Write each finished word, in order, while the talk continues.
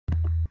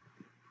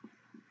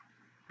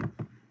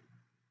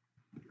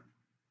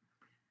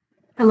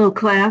Hello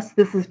class,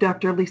 this is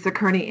Dr. Lisa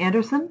Kearney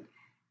Anderson,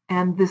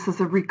 and this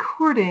is a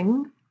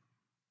recording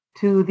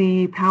to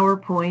the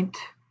PowerPoint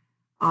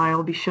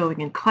I'll be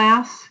showing in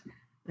class.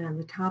 And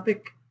the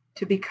topic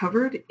to be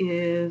covered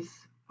is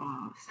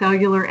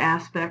cellular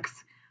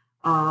aspects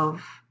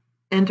of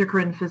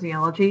endocrine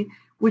physiology,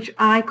 which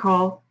I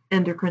call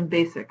endocrine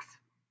basics.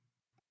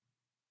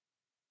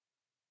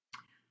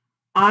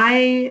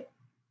 I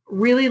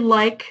really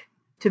like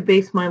to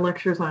base my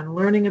lectures on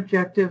learning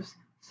objectives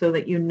so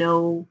that you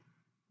know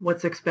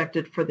what's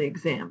expected for the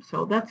exam.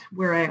 So that's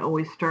where I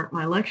always start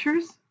my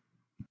lectures.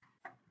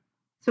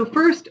 So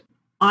first,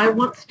 I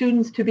want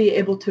students to be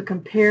able to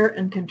compare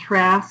and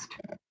contrast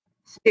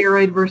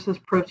steroid versus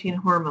protein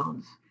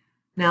hormones.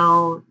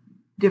 Now,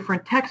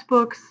 different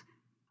textbooks,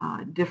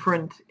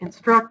 different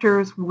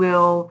instructors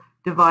will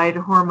divide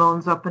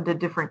hormones up into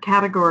different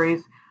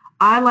categories.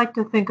 I like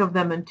to think of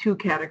them in two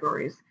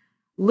categories.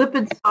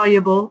 Lipid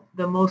soluble,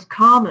 the most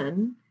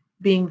common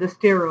being the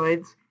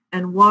steroids,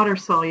 and water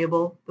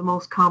soluble, the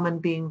most common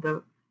being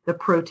the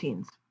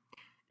proteins.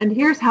 And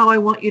here's how I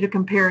want you to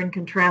compare and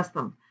contrast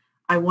them.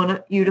 I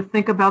want you to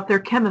think about their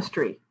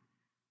chemistry.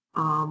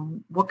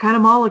 What kind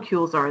of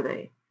molecules are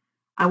they?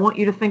 I want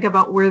you to think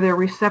about where their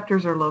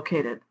receptors are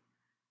located.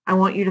 I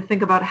want you to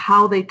think about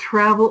how they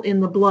travel in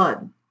the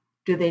blood.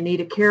 Do they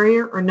need a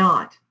carrier or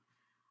not?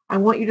 I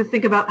want you to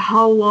think about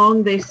how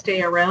long they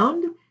stay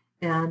around,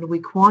 and we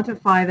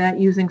quantify that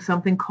using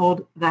something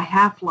called the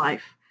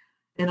half-life.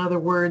 In other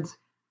words,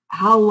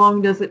 how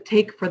long does it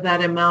take for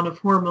that amount of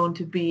hormone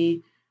to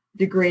be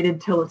degraded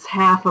till it's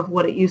half of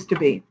what it used to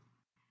be?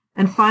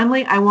 And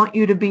finally, I want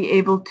you to be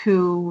able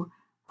to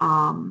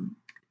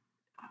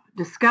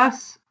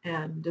discuss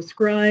and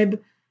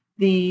describe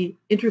the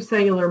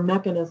intracellular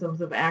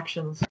mechanisms of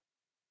actions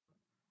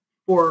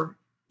for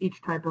each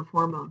type of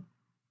hormone.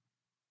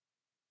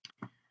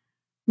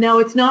 Now,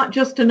 it's not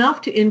just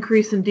enough to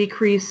increase and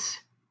decrease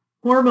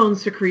hormone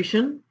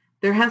secretion.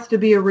 There has to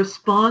be a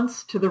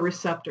response to the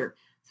receptor.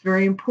 It's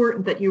very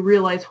important that you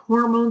realize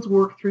hormones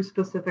work through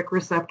specific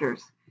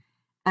receptors.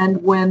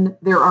 And when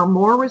there are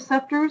more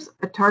receptors,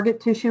 a target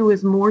tissue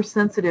is more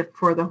sensitive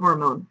for the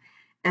hormone.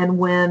 And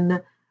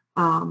when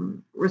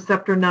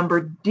receptor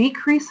number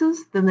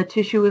decreases, then the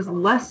tissue is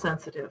less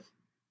sensitive.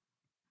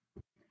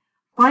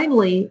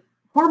 Finally,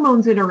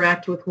 hormones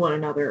interact with one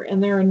another,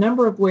 and there are a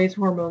number of ways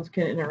hormones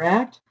can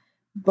interact,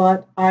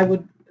 but I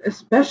would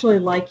especially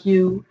like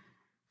you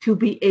to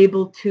be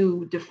able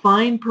to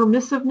define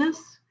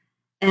permissiveness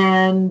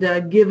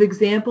and give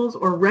examples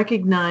or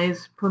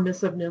recognize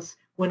permissiveness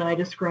when I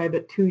describe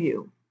it to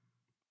you.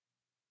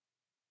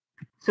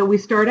 So we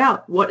start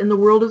out, what in the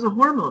world is a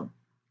hormone?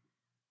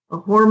 A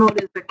hormone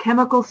is a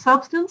chemical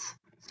substance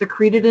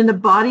secreted into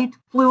body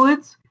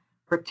fluids,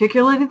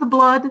 particularly the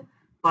blood,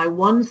 by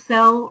one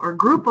cell or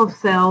group of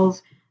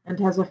cells, and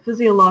has a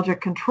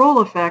physiologic control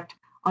effect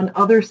on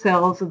other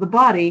cells of the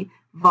body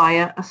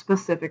via a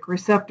specific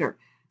receptor.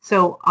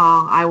 So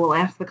I will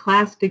ask the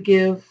class to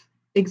give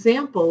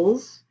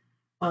examples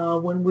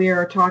when we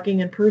are talking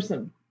in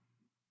person.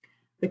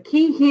 The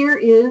key here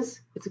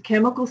is it's a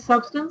chemical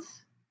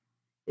substance,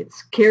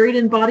 it's carried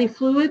in body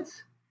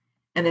fluids,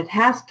 and it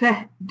has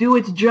to do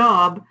its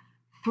job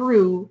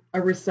through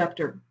a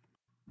receptor.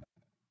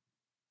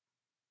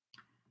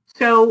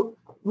 So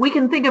we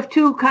can think of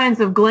two kinds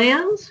of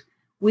glands.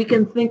 We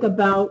can think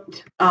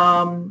about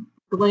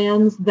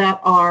glands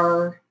that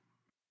are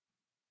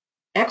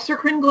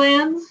exocrine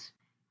glands,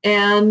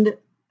 and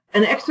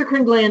an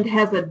exocrine gland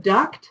has a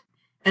duct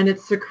and it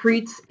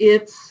secretes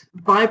its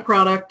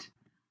byproduct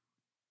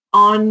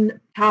on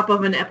top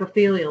of an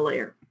epithelial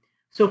layer.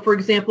 So for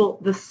example,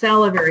 the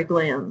salivary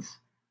glands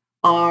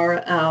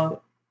are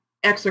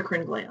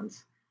exocrine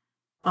glands.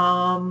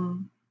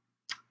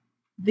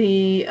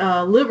 The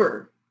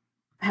liver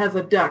has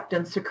a duct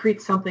and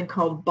secretes something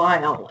called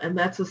bile, and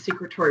that's a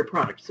secretory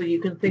product. So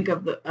you can think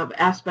of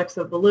aspects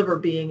of the liver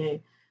being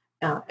a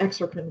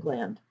exocrine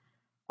gland.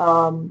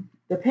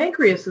 The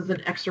pancreas is an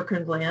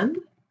exocrine gland,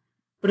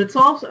 but it's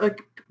also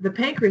the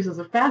pancreas is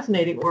a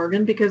fascinating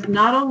organ because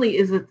not only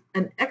is it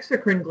an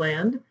exocrine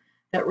gland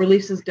that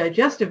releases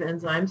digestive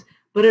enzymes,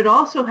 but it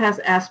also has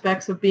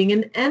aspects of being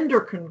an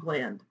endocrine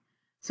gland.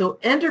 So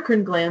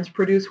endocrine glands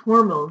produce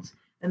hormones,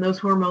 and those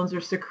hormones are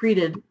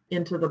secreted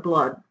into the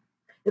blood.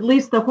 At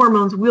least the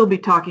hormones we'll be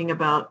talking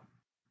about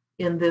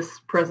in this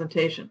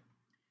presentation.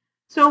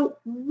 So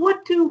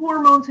what do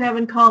hormones have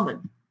in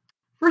common?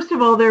 First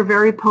of all, they're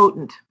very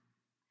potent.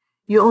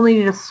 You only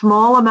need a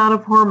small amount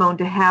of hormone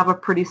to have a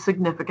pretty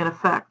significant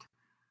effect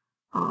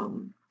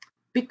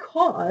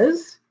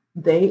because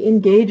they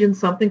engage in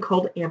something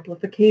called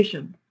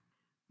amplification.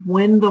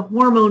 When the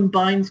hormone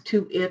binds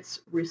to its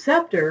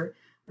receptor,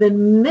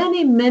 then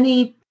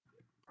many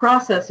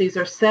processes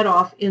are set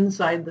off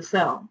inside the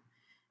cell.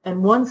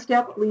 And one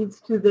step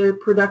leads to the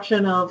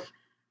production of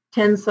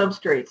 10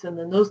 substrates, and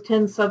then those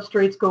 10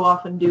 substrates go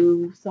off and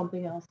do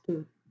something else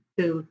to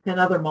 10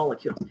 other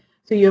molecules.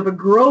 So you have a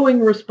growing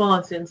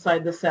response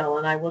inside the cell,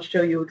 and I will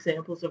show you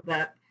examples of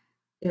that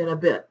in a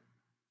bit.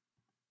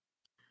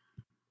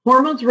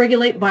 Hormones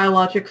regulate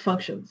biologic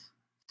functions.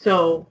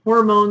 So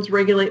hormones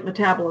regulate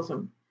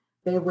metabolism.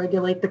 They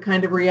regulate the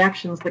kind of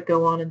reactions that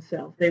go on in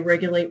cells. They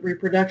regulate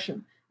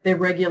reproduction. They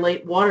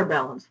regulate water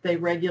balance. They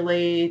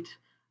regulate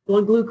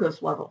blood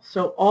glucose levels.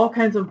 So all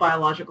kinds of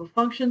biological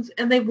functions,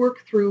 and they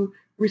work through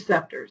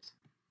receptors.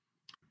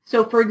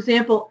 So for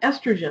example,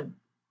 estrogen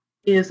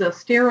is a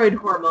steroid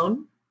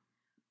hormone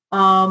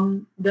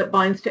that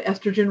binds to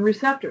estrogen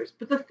receptors.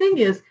 But the thing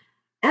is,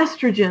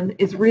 estrogen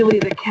is really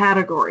the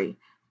category.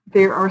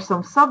 There are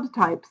some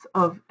subtypes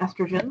of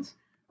estrogens,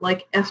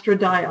 like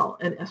estradiol,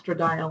 and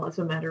estradiol, as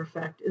a matter of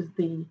fact, is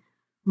the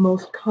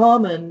most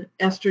common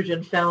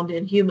estrogen found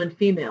in human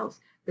females.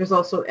 There's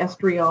also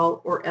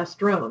estriol or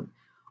estrone.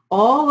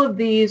 All of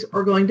these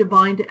are going to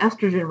bind to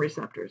estrogen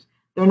receptors.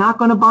 They're not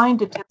going to bind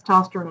to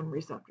testosterone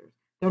receptors.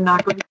 They're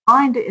not going to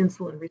bind to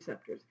insulin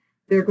receptors.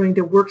 They're going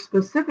to work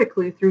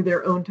specifically through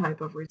their own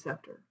type of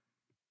receptor.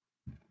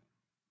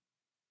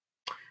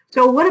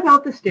 So what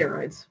about the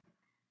steroids?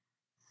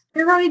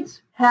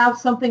 Steroids have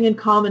something in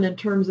common in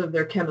terms of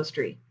their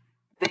chemistry.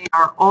 They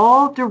are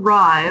all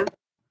derived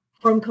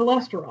from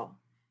cholesterol,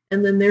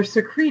 and then they're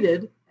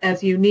secreted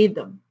as you need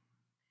them.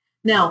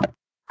 Now,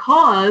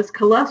 because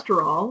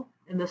cholesterol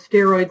and the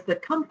steroids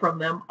that come from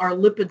them are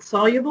lipid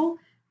soluble,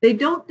 they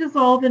don't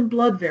dissolve in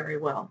blood very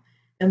well,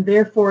 and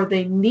therefore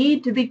they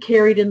need to be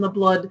carried in the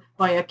blood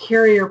by a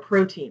carrier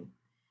protein.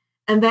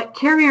 And that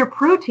carrier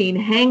protein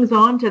hangs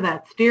on to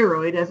that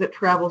steroid as it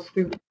travels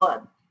through the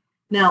blood.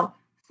 Now,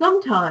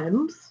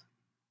 sometimes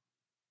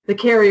the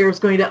carrier is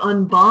going to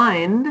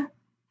unbind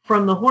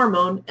from the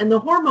hormone, and the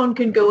hormone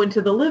can go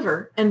into the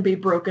liver and be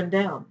broken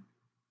down.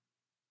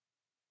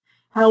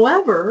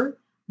 However,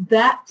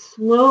 that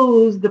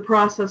slows the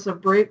process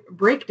of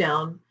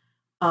breakdown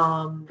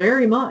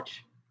very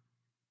much.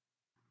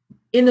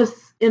 In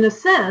a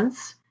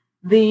sense,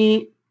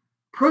 the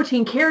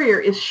protein carrier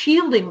is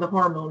shielding the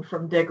hormone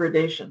from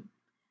degradation.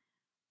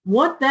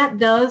 What that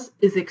does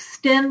is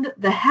extend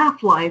the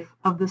half-life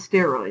of the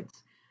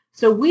steroids.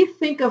 So we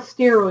think of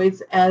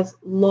steroids as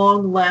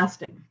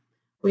long-lasting.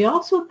 We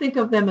also think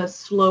of them as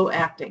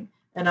slow-acting,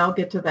 and I'll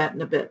get to that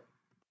in a bit.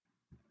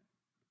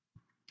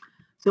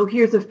 So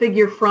here's a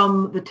figure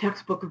from the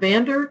textbook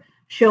Vander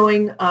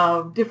showing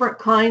different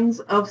kinds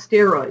of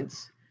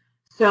steroids.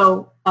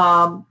 So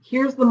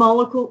here's the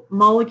molecule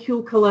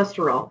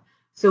cholesterol.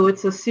 So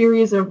it's a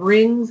series of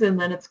rings, and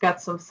then it's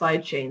got some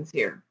side chains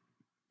here.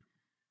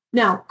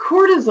 Now,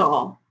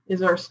 cortisol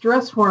is our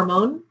stress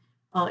hormone.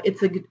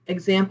 It's an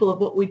example of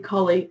what we'd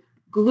call a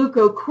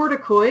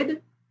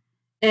glucocorticoid.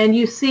 And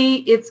you see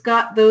it's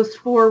got those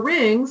 4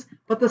 rings,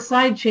 but the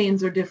side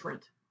chains are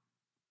different.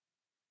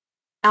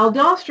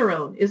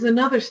 Aldosterone is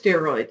another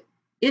steroid.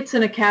 It's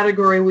in a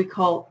category we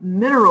call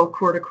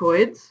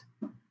mineralocorticoids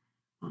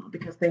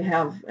because they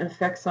have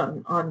effects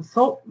on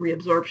salt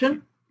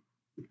reabsorption.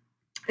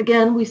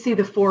 Again, we see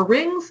the 4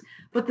 rings,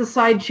 but the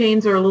side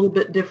chains are a little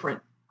bit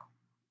different.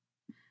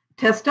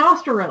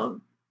 Testosterone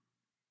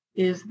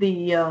is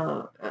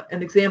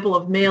an example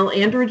of male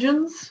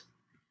androgens.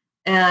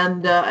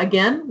 And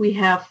again, we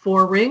have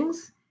 4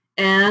 rings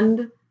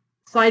and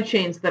side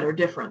chains that are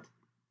different.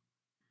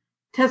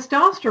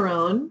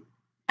 Testosterone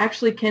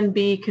actually can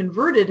be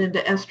converted into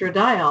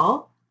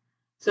estradiol.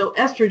 So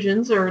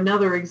estrogens are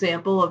another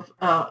example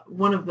of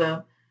one of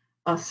the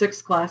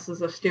 6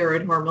 classes of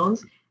steroid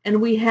hormones.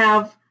 And we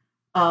have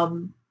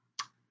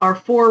our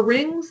 4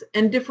 rings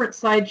and different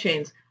side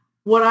chains.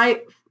 What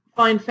I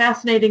find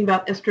fascinating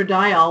about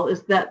estradiol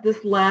is that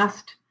this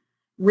last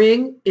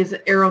ring is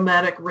an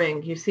aromatic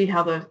ring. You see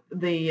how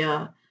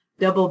the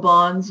double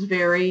bonds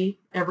vary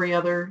every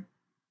other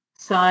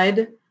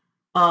side.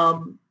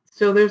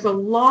 So there's a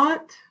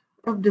lot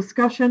of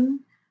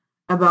discussion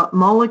about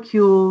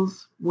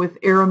molecules with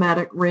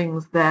aromatic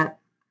rings that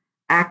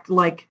act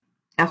like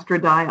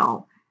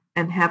estradiol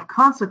and have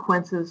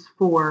consequences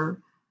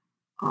for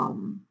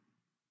the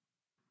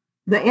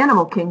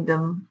animal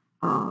kingdom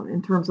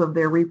in terms of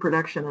their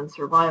reproduction and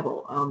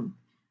survival.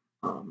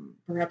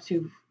 Perhaps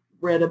you've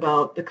read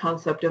about the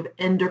concept of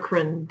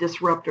endocrine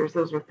disruptors.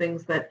 Those are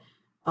things that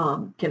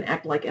can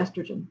act like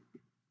estrogen.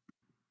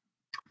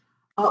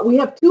 We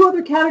have 2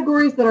 other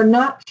categories that are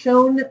not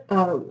shown.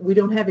 We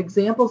don't have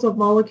examples of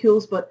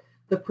molecules, but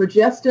the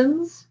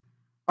progestins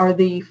are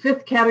the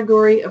 5th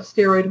category of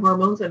steroid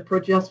hormones, and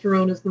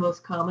progesterone is the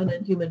most common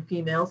in human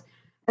females.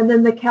 And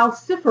then the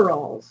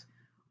calciferols,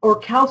 or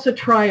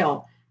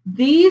calcitriol.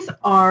 These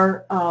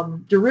are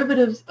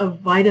derivatives of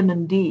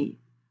vitamin D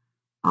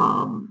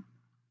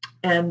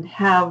and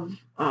have,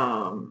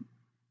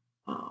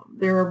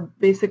 there are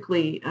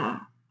basically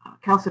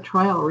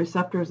calcitriol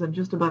receptors in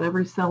just about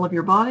every cell of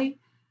your body.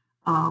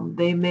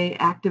 They may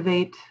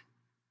activate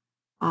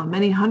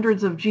many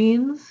hundreds of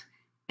genes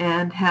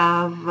and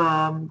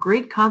have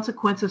great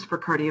consequences for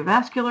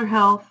cardiovascular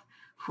health,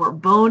 for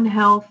bone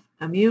health,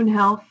 immune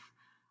health,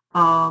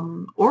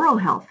 oral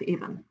health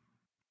even.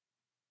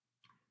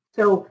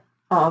 So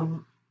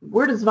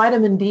where does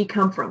vitamin D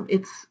come from?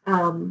 It's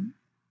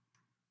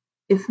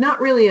not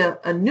really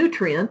a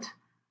nutrient,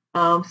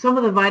 Some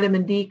of the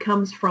vitamin D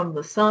comes from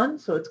the sun,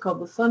 so it's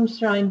called the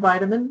sunshine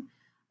vitamin.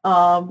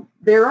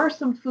 There are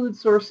some food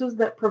sources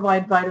that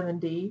provide vitamin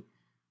D,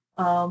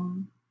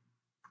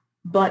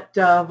 but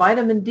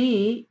vitamin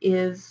D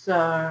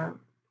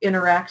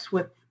interacts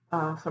with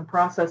some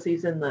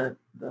processes in the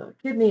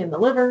kidney and the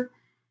liver.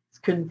 It's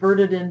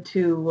converted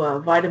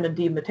into vitamin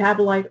D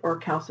metabolite or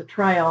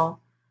calcitriol.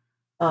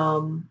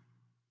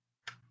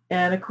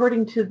 And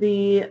according to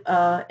the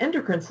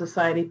Endocrine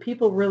Society,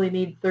 people really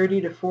need 30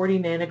 to 40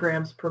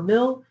 nanograms per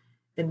mil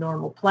in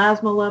normal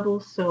plasma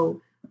levels.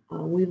 So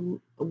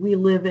we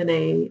live in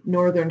a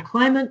northern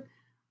climate.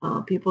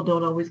 People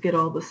don't always get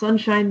all the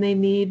sunshine they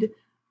need.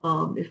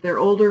 If they're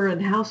older and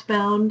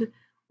housebound,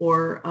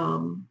 or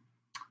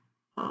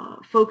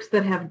folks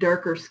that have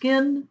darker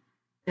skin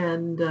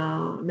and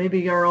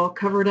maybe are all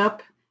covered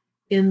up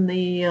in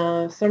the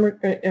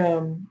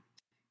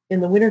in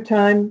the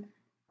wintertime,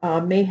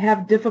 may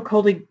have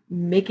difficulty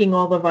making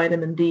all the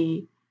vitamin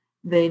D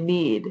they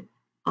need.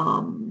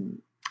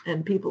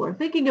 And people are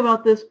thinking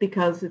about this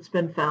because it's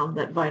been found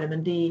that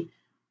vitamin D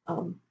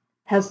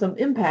has some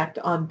impact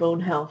on bone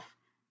health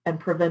and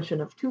prevention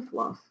of tooth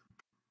loss.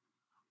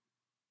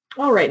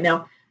 All right,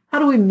 now, how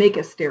do we make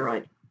a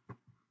steroid?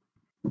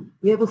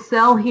 We have a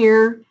cell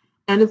here,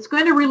 and it's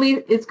going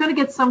to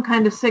get some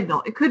kind of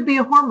signal. It could be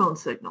a hormone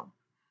signal.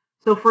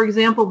 So, for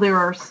example, there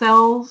are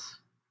cells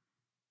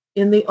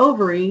in the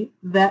ovary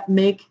that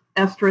make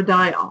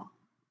estradiol.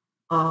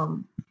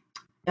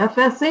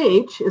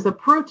 FSH is a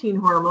protein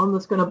hormone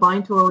that's going to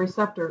bind to a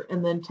receptor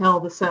and then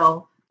tell the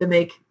cell to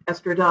make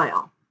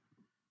estradiol.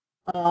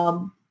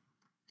 And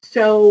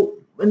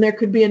there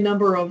could be a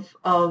number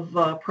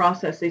of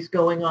processes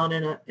going on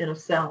in a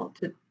cell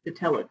to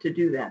tell it to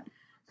do that.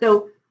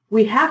 So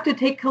we have to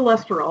take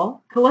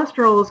cholesterol.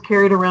 Cholesterol is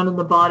carried around in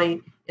the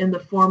body in the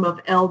form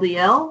of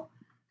LDL.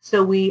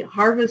 So we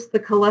harvest the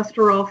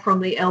cholesterol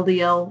from the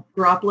LDL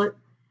droplet,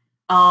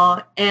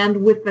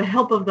 and with the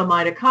help of the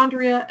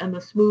mitochondria and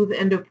the smooth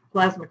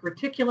endoplasmic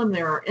reticulum,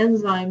 there are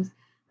enzymes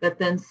that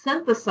then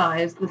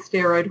synthesize the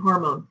steroid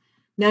hormone.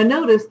 Now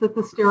notice that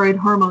the steroid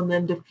hormone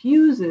then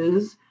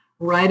diffuses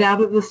right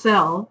out of the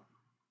cell.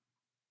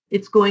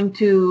 It's going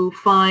to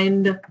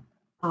find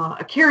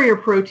a carrier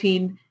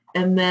protein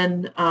and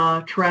then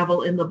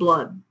travel in the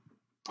blood.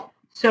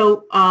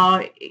 So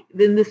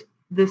then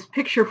this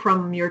picture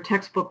from your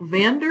textbook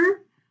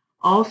Vander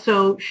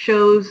also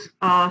shows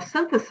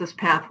synthesis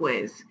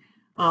pathways,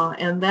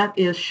 and that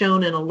is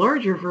shown in a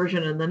larger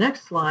version in the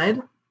next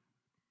slide.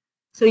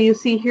 So you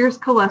see here's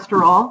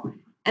cholesterol,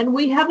 and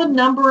we have a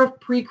number of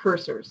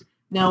precursors.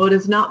 Now, it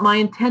is not my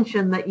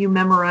intention that you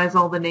memorize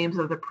all the names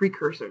of the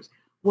precursors.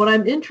 What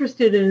I'm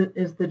interested in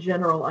is the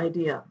general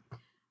idea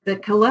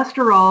that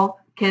cholesterol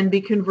can be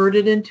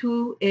converted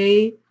into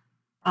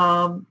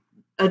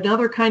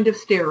another kind of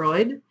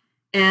steroid,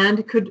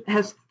 and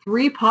has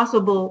three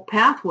possible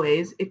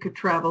pathways it could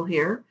travel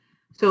here.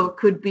 So it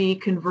could be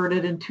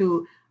converted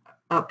into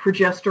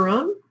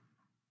progesterone,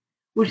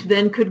 which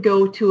then could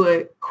go to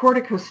a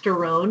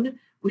corticosterone,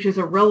 which is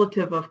a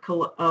relative of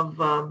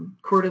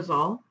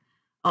cortisol,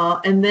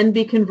 and then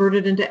be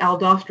converted into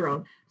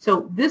aldosterone.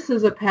 So this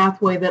is a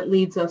pathway that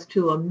leads us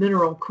to a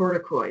mineral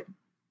corticoid.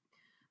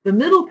 The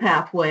middle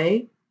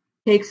pathway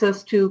takes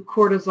us to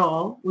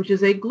cortisol, which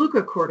is a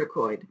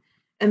glucocorticoid.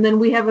 And then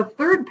we have a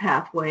third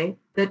pathway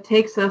that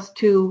takes us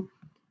to,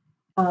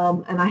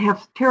 and I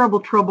have terrible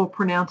trouble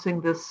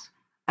pronouncing this,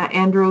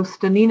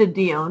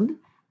 androstenedione,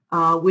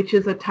 which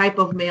is a type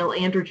of male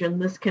androgen.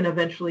 This can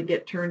eventually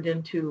get turned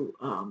into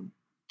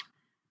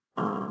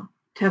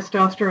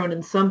testosterone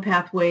in some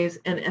pathways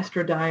and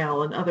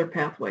estradiol in other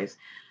pathways.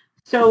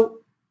 So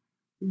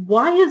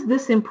why is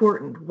this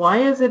important? Why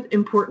is it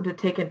important to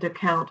take into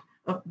account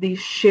of these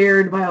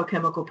shared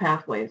biochemical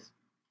pathways?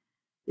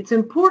 It's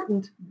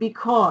important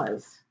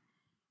because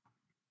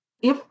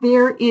if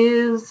there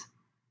is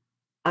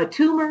a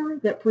tumor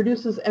that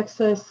produces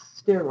excess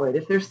steroid,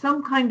 if there's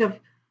some kind of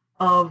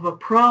a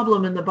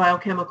problem in the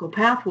biochemical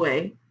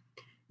pathway,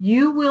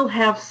 you will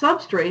have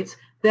substrates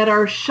that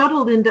are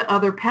shuttled into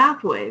other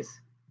pathways.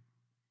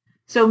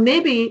 So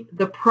maybe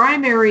the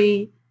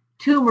primary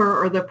tumor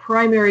or the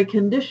primary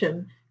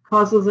condition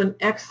causes an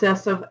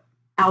excess of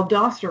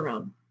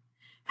aldosterone.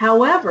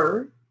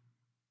 However,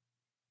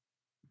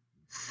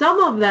 some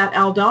of that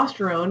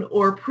aldosterone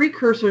or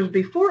precursors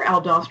before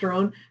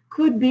aldosterone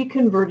could be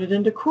converted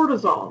into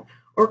cortisol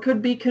or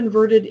could be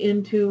converted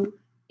into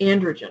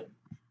androgen.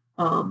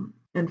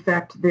 In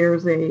fact,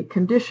 there's a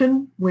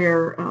condition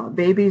where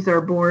babies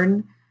are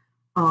born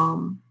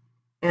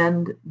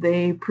and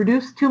they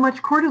produce too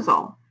much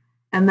cortisol,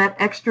 and that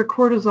extra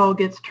cortisol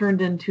gets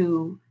turned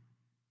into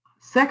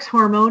sex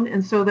hormone,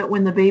 and so that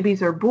when the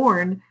babies are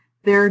born,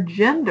 their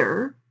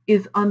gender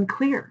is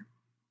unclear.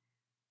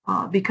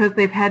 Because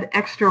they've had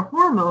extra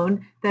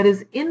hormone that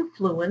has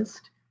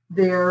influenced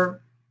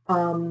their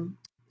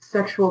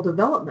sexual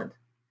development.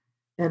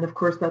 And of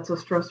course, that's a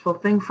stressful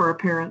thing for a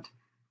parent.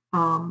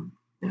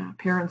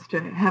 Parents to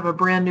have a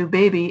brand new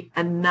baby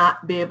and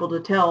not be able to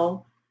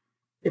tell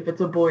if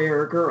it's a boy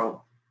or a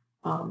girl.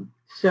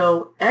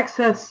 So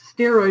excess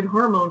steroid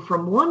hormone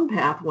from one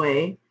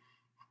pathway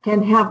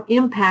can have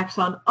impacts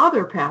on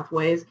other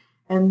pathways,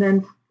 and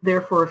then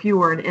therefore if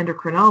you are an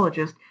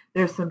endocrinologist,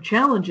 there's some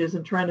challenges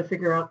in trying to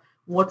figure out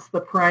what's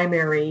the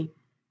primary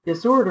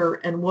disorder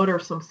and what are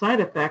some side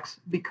effects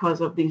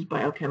because of these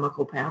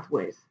biochemical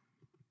pathways.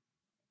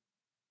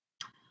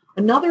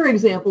 Another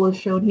example is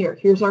shown here.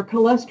 Here's our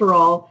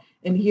cholesterol,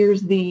 and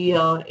here's the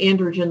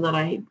androgen that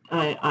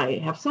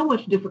I have so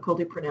much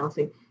difficulty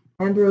pronouncing,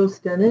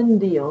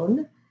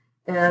 androstenedione,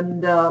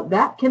 and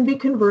that can be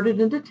converted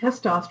into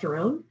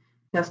testosterone.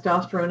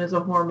 Testosterone is a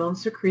hormone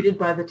secreted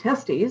by the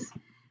testes,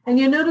 and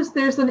you notice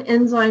there's an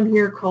enzyme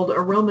here called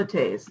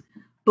aromatase.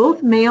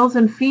 Both males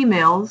and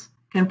females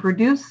can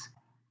produce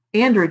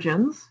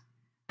androgens,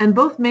 and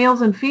both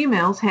males and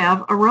females have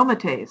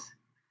aromatase.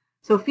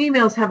 So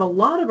females have a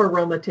lot of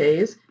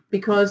aromatase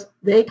because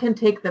they can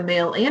take the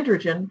male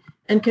androgen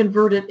and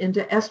convert it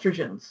into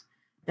estrogens.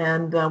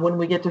 And when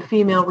we get to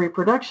female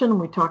reproduction,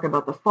 we talk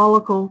about the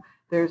follicle.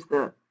 There's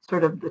the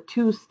sort of the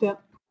two-step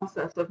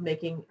process of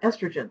making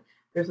estrogen.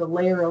 There's a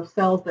layer of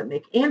cells that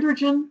make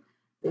androgen.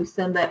 They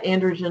send that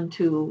androgen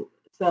to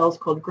cells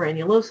called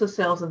granulosa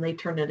cells, and they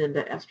turn it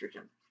into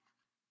estrogen.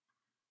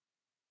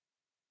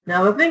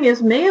 Now, the thing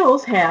is,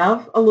 males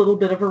have a little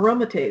bit of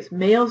aromatase.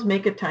 Males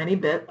make a tiny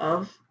bit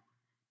of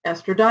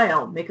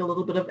estradiol, make a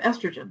little bit of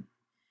estrogen.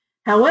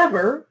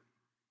 However,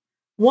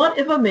 what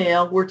if a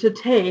male were to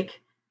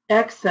take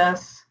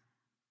excess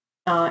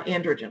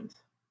androgens?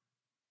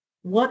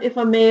 What if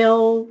a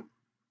male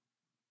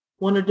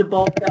wanted to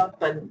bulk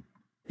up and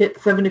hit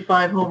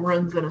 75 home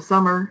runs in a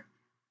summer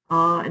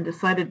and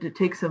decided to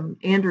take some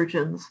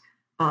androgens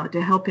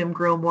to help him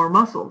grow more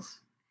muscles?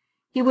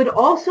 He would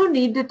also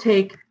need to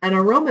take an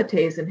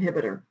aromatase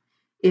inhibitor.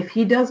 If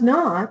he does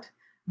not,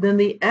 then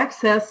the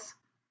excess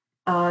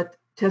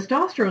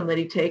testosterone that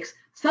he takes,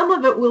 some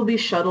of it will be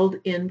shuttled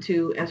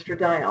into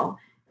estradiol,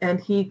 and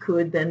he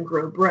could then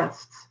grow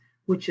breasts,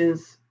 which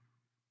is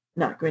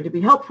not going to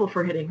be helpful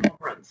for hitting home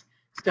runs.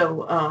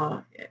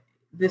 So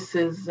this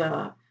is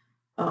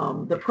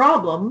the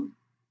problem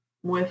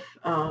with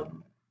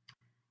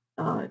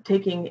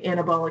taking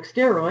anabolic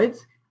steroids.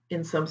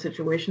 In some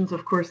situations,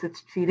 of course,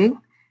 it's cheating,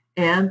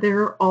 and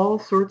there are all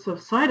sorts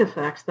of side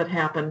effects that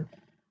happen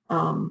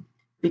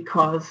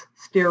because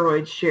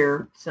steroids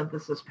share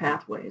synthesis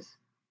pathways.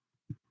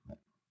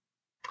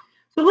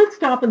 So let's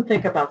stop and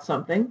think about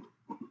something.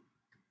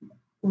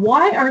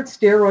 Why aren't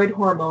steroid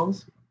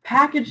hormones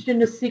packaged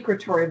into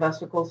secretory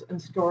vesicles and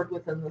stored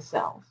within the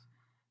cells?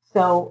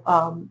 So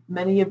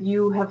many of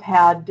you have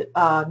had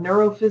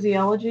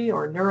neurophysiology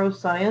or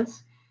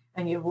neuroscience,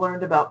 and you've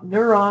learned about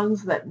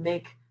neurons that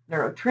make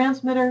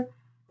neurotransmitter.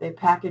 They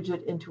package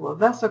it into a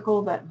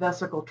vesicle. That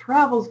vesicle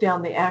travels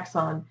down the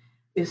axon,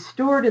 is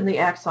stored in the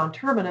axon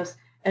terminus,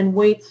 and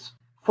waits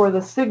for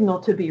the signal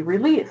to be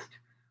released.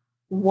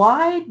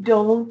 Why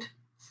don't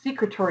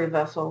secretory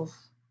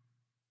vesicles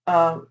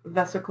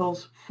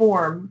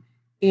form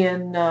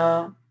in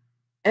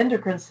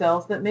endocrine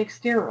cells that make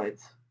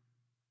steroids?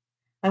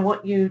 I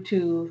want you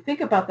to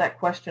think about that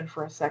question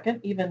for a second,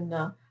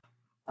 even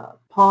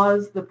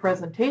pause the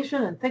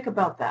presentation and think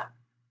about that.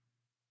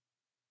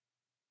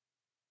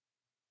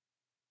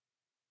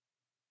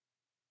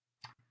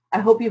 I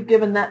hope you've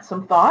given that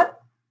some thought.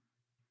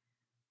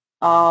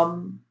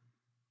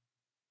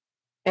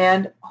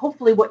 And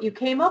hopefully what you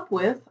came up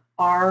with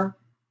are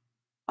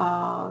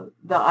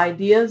the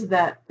ideas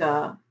that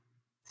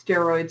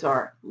steroids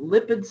are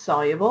lipid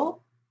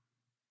soluble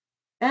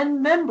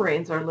and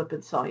membranes are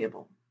lipid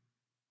soluble.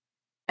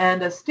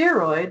 And a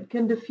steroid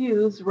can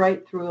diffuse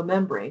right through a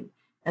membrane,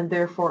 and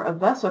therefore a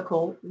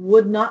vesicle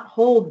would not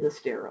hold the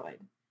steroid.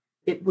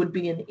 It would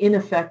be an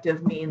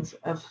ineffective means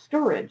of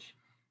storage.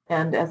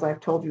 And as I've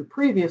told you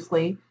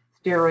previously,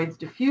 steroids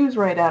diffuse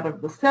right out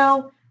of the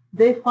cell.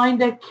 They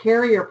find a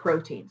carrier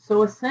protein.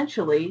 So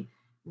essentially,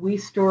 we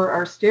store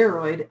our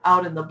steroid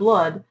out in the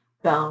blood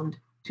bound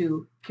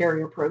to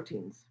carrier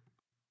proteins.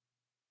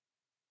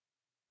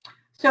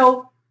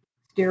 So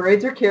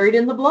steroids are carried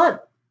in the blood.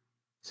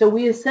 So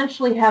we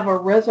essentially have a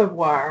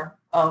reservoir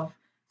of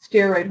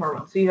steroid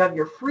hormones. So you have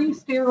your free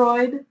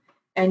steroid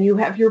and you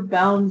have your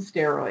bound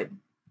steroid.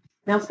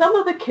 Now, some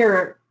of the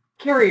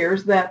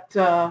carriers that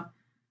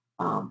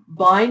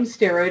bind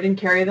steroid and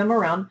carry them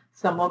around,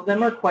 some of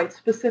them are quite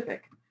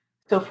specific.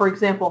 So, for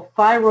example,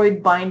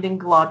 thyroid binding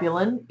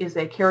globulin is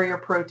a carrier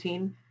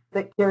protein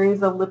that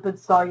carries a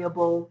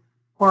lipid-soluble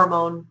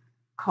hormone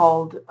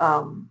called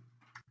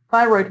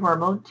thyroid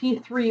hormone,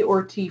 T3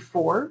 or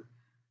T4.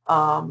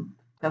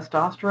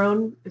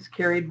 Testosterone is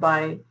carried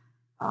by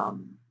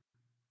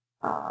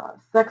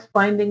sex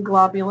binding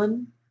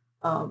globulin,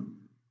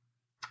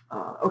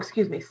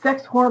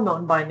 sex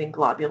hormone binding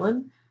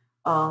globulin.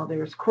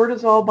 There's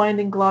cortisol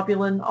binding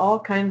globulin. All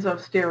kinds of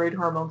steroid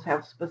hormones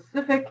have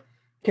specific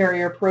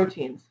carrier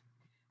proteins.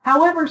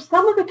 However,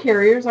 some of the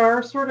carriers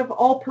are sort of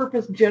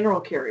all-purpose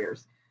general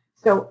carriers.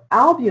 So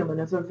albumin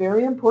is a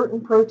very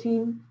important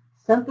protein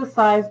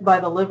synthesized by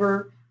the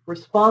liver,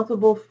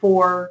 responsible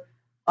for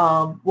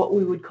what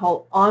we would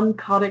call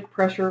oncotic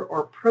pressure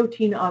or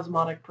protein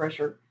osmotic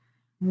pressure.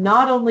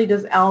 Not only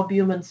does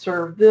albumin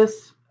serve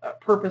this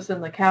purpose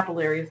in the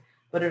capillaries,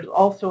 but it is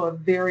also a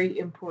very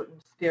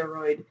important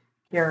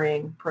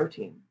steroid-carrying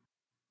protein.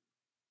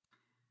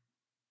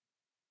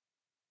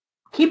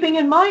 Keeping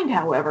in mind,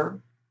 however,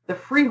 the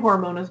free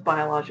hormone is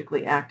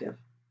biologically active.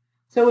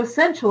 So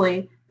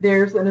essentially,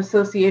 there's an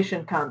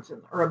association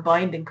constant or a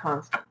binding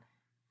constant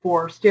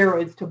for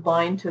steroids to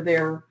bind to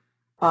their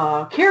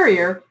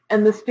carrier,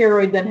 and the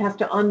steroid then has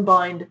to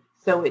unbind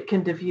so it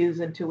can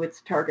diffuse into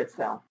its target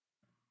cell.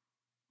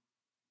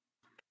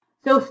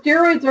 So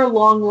steroids are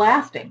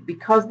long-lasting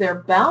because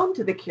they're bound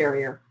to the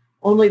carrier.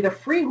 Only the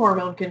free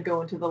hormone can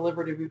go into the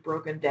liver to be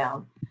broken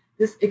down.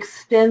 This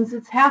extends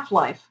its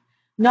half-life.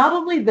 Not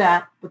only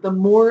that, but the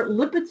more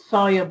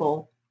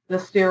lipid-soluble the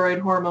steroid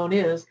hormone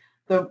is,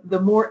 the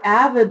more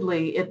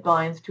avidly it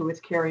binds to its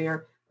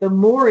carrier, the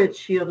more it's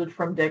shielded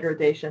from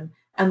degradation,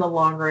 and the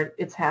longer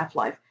its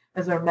half-life.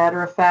 As a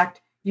matter of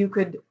fact, you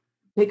could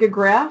take a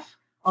graph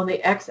on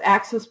the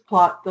x-axis,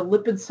 plot the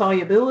lipid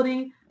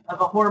solubility of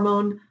a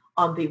hormone,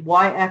 on the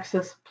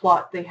y-axis,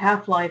 plot the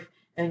half-life,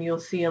 and you'll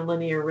see a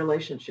linear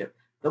relationship.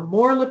 The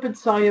more lipid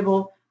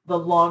soluble, the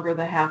longer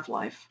the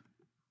half-life.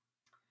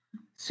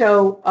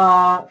 So,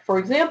 for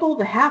example,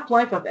 the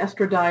half-life of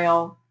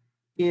estradiol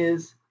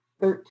is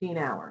 13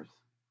 hours.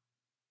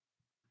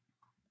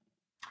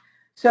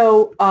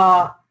 So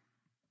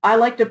I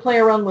like to play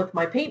around with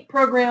my paint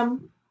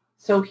program.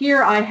 So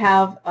here I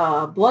have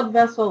a blood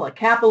vessel, a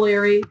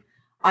capillary.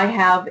 I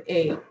have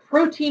a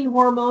protein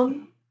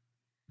hormone,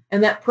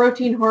 and that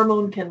protein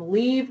hormone can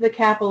leave the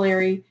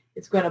capillary.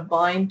 It's going to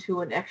bind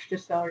to an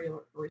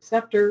extracellular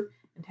receptor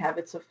and have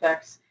its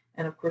effects.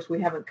 And of course, we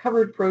haven't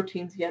covered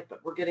proteins yet,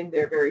 but we're getting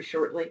there very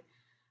shortly.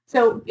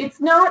 So it's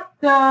not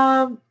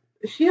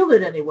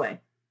shielded anyway.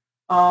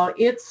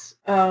 It's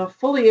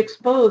fully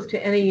exposed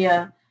to any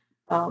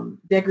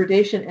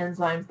degradation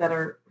enzymes that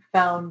are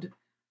found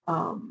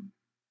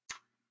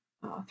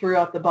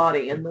throughout the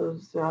body, and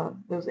those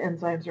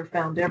enzymes are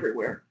found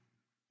everywhere.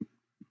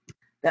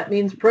 That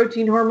means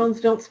protein hormones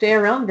don't stay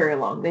around very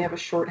long. They have a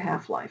short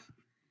half-life.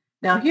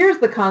 Now here's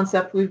the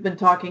concept we've been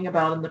talking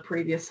about in the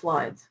previous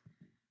slides.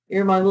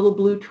 Here, my little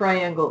blue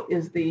triangle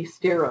is the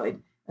steroid,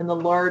 and the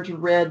large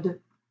red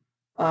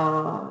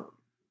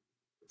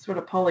sort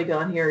of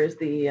polygon here is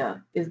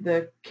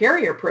the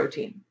carrier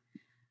protein.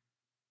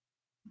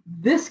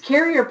 This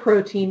carrier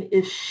protein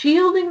is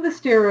shielding the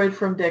steroid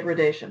from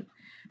degradation.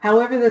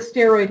 However, the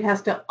steroid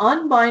has to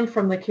unbind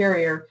from the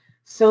carrier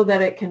so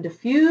that it can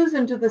diffuse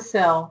into the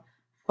cell,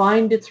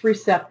 find its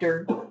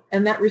receptor,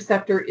 and that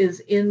receptor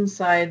is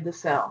inside the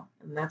cell,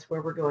 and that's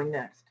where we're going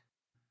next.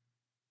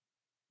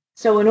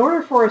 So in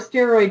order for a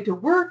steroid to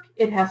work,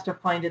 it has to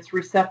find its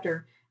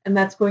receptor, and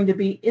that's going to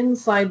be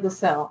inside the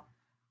cell.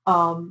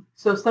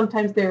 So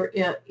sometimes they're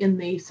in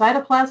the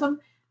cytoplasm.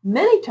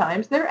 Many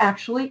times they're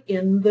actually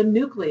in the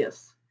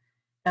nucleus.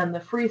 And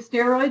the free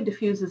steroid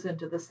diffuses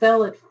into the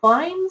cell. It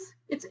finds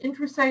its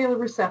intracellular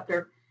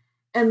receptor,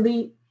 and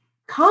the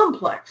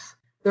complex,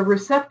 the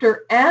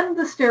receptor and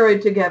the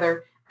steroid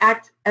together,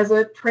 act as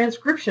a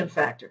transcription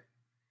factor.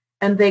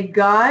 And they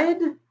guide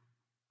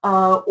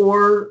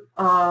or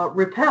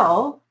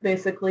repel,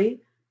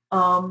 basically,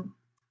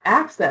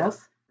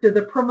 access to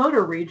the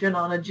promoter region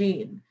on a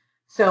gene.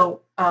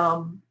 So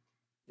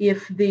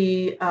if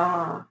the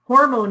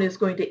hormone is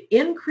going to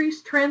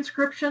increase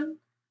transcription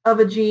of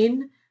a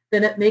gene,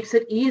 then it makes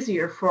it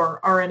easier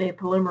for RNA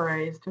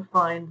polymerase to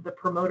find the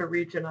promoter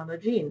region on a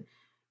gene.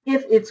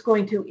 If it's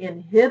going to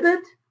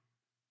inhibit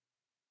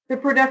the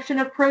production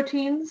of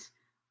proteins,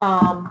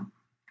 certainly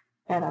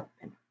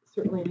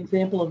an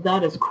example of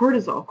that is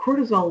cortisol.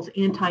 Cortisol is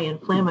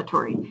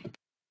anti-inflammatory,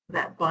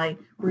 that by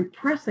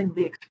repressing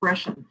the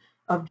expression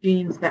of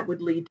genes that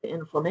would lead to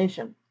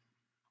inflammation.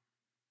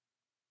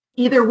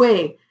 Either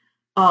way,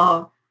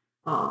 the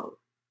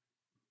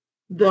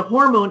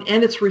hormone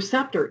and its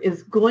receptor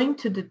is going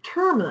to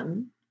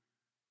determine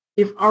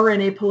if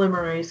RNA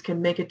polymerase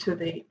can make it to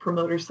the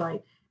promoter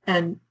site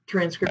and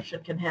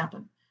transcription can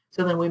happen.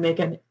 So then we make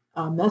a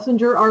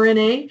messenger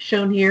RNA,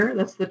 shown here.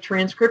 That's the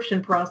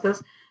transcription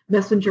process.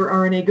 Messenger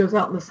RNA goes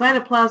out in the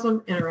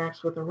cytoplasm,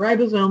 interacts with the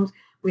ribosomes.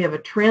 We have a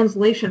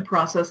translation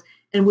process,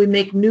 and we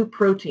make new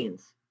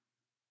proteins.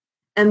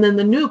 And then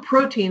the new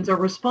proteins are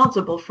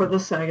responsible for the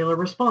cellular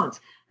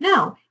response.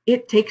 Now,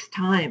 it takes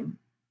time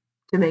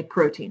to make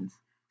proteins.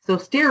 So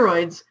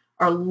steroids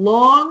are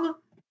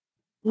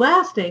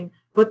long-lasting,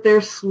 but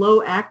they're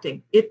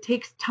slow-acting. It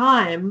takes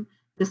time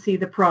to see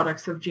the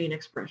products of gene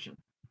expression.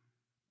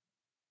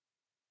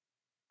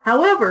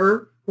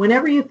 However,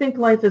 whenever you think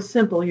life is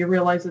simple, you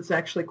realize it's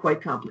actually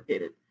quite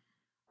complicated.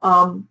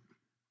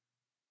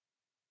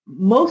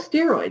 Most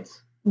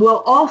steroids,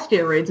 well, all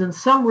steroids in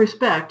some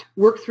respect,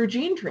 work through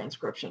gene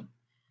transcription.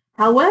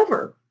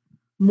 However,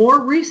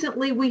 more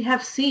recently we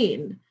have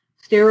seen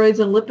steroids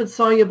and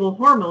lipid-soluble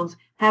hormones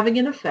having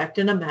an effect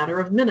in a matter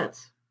of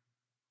minutes.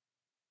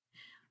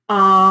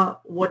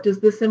 What does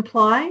this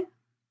imply?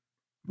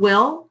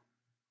 Well,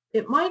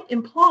 it might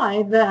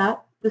imply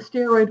that the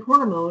steroid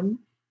hormone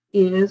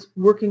is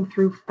working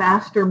through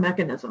faster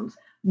mechanisms,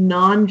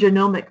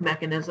 non-genomic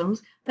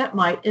mechanisms that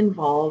might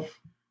involve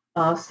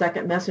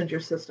second messenger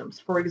systems.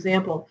 For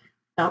example,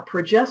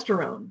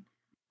 progesterone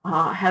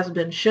has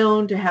been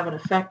shown to have an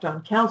effect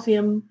on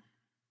calcium,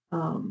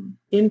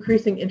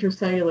 increasing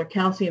intracellular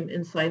calcium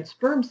inside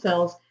sperm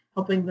cells,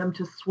 helping them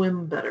to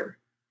swim better.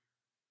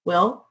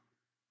 Well,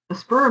 a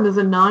sperm is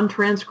a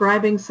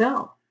non-transcribing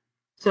cell.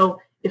 So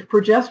if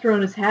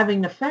progesterone is having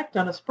an effect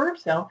on a sperm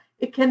cell,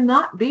 it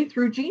cannot be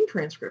through gene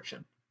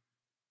transcription.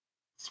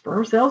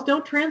 Sperm cells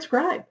don't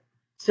transcribe.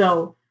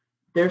 So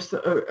there's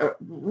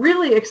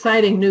really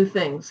exciting new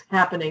things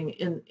happening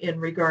in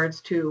regards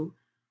to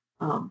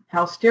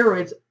how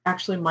steroids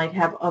actually might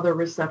have other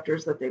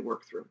receptors that they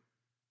work through.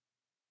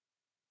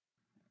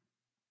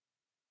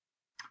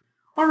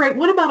 All right,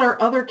 what about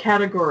our other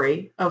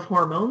category of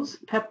hormones,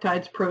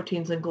 peptides,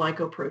 proteins, and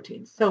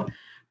glycoproteins? So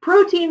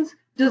proteins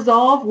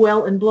dissolve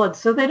well in blood,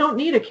 so they don't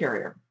need a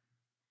carrier.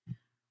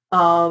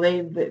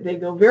 They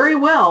go very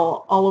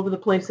well all over the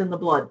place in the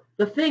blood.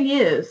 The thing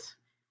is,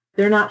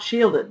 they're not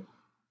shielded,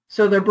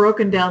 so they're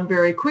broken down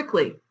very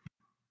quickly.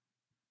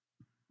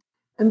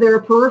 And there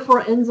are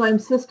peripheral enzyme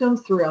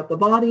systems throughout the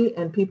body,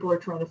 and people are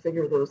trying to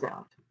figure those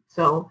out.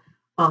 So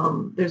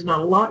there's not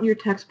a lot in your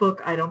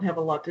textbook. I don't have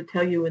a lot to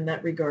tell you in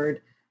that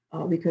regard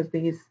because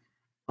these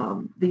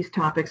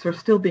topics are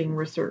still being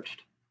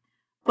researched.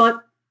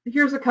 But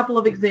here's a couple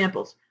of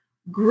examples.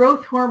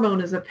 Growth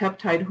hormone is a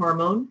peptide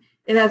hormone.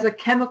 It has a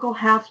chemical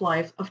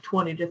half-life of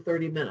 20 to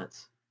 30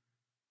 minutes.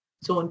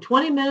 So in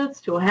 20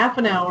 minutes to a half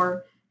an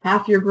hour,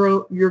 half your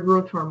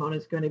growth hormone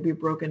is going to be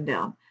broken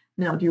down.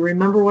 Now, do you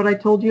remember what I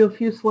told you a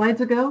few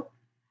slides ago?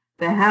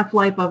 The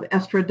half-life of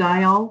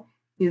estradiol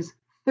is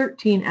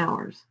 13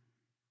 hours.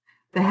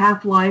 The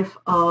half-life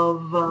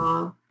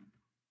of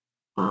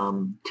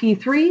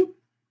T3,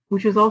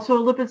 which is also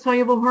a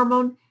lipid-soluble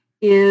hormone,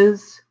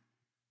 is,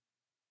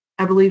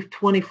 I believe,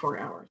 24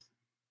 hours.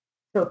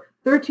 So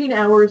 13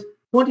 hours,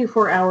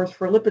 24 hours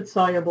for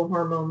lipid-soluble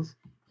hormones.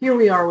 Here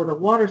we are with a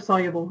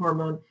water-soluble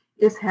hormone.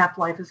 Its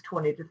half-life is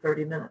 20 to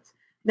 30 minutes.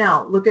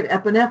 Now, look at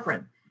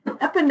epinephrine.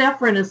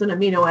 Epinephrine is an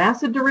amino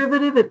acid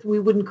derivative. We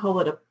wouldn't call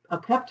it a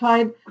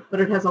peptide,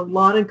 but it has a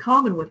lot in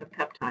common with the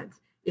peptides.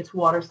 It's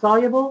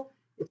water-soluble.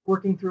 It's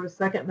working through a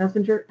second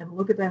messenger. And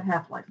look at that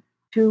half-life,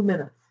 2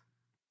 minutes.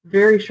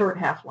 Very short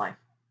half-life.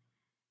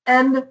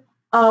 And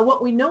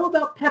what we know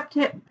about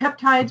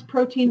peptides,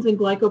 proteins, and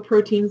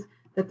glycoproteins,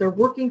 that they're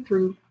working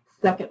through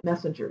second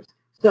messengers.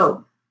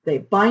 So they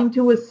bind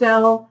to a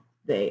cell,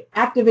 they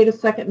activate a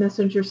second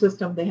messenger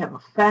system, they have a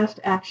fast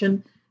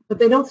action, but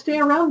they don't stay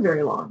around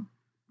very long.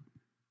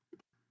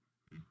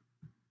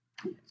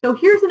 So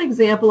here's an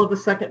example of a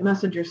second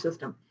messenger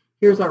system.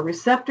 Here's our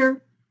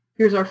receptor,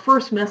 here's our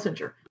first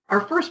messenger.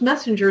 Our first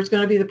messenger is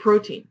going to be the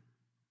protein.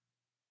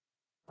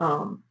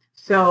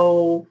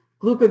 So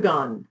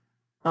glucagon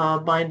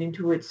binding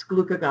to its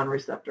glucagon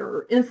receptor,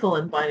 or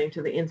insulin binding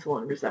to the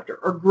insulin receptor,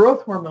 or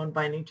growth hormone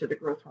binding to the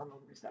growth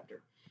hormone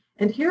receptor.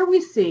 And here we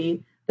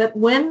see that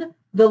when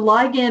the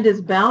ligand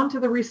is bound to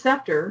the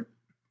receptor,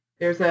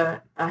 there's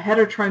a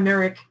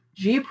heterotrimeric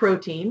G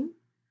protein,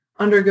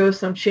 undergoes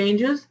some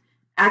changes,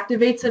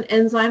 activates an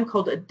enzyme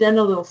called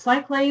adenylyl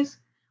cyclase,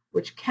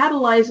 which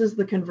catalyzes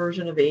the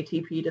conversion of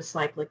ATP to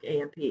cyclic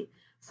AMP.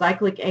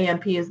 Cyclic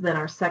AMP is then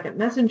our second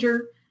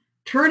messenger,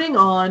 turning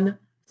on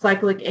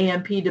cyclic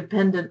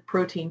AMP-dependent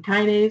protein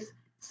kinase,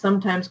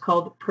 sometimes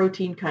called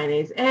protein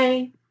kinase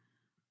A.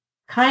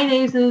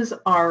 Kinases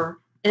are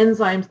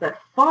enzymes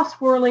that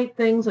phosphorylate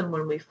things, and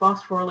when we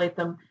phosphorylate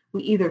them,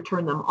 we either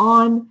turn them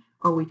on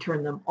or we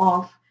turn them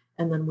off,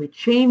 and then we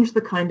change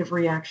the kind of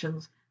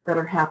reactions that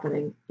are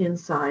happening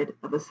inside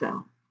of a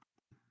cell.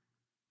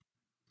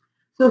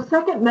 So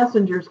second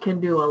messengers can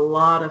do a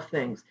lot of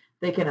things.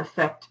 They can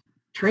affect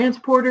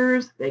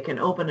transporters, they can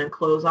open and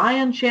close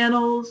ion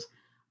channels,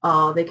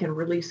 they can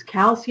release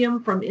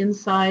calcium from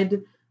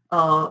inside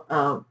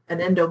an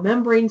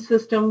endomembrane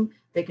system.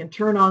 They can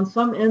turn on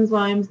some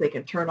enzymes. They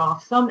can turn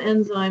off some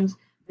enzymes.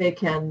 They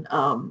can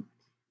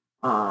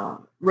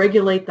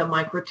regulate the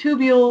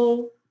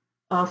microtubule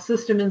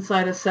system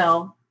inside a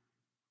cell.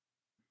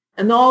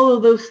 And all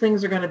of those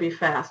things are going to be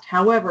fast.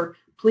 However,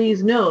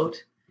 please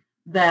note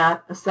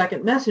that a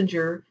second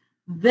messenger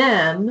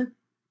then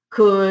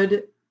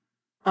could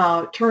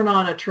turn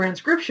on a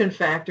transcription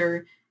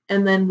factor,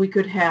 and then we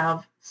could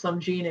have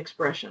some gene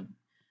expression.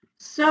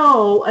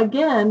 So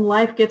again,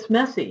 life gets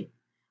messy.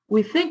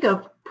 We think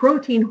of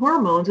protein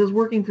hormones as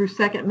working through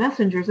second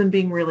messengers and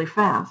being really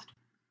fast.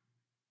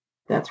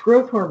 That's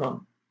growth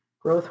hormone.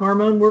 Growth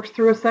hormone works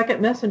through a second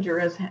messenger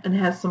and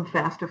has some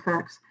fast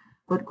effects,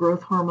 but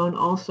growth hormone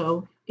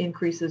also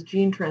increases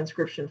gene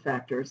transcription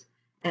factors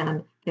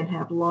and can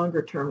have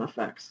longer term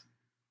effects.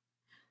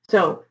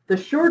 So the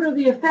shorter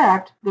the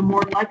effect, the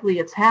more likely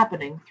it's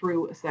happening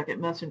through a second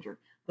messenger.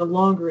 The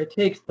longer it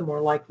takes, the more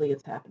likely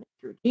it's happening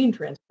through gene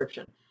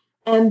transcription.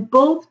 And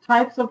both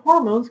types of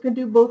hormones can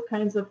do both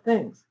kinds of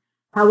things.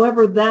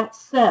 However, that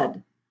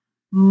said,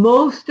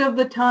 most of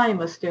the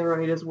time a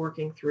steroid is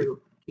working through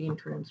gene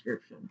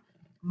transcription.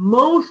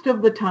 Most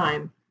of the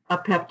time, a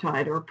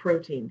peptide or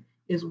protein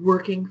is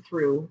working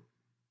through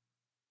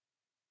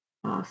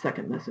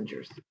second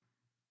messengers.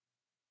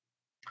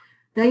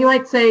 Now you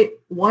might say,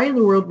 why in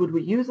the world would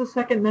we use a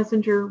second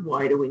messenger?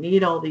 Why do we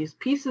need all these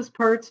pieces,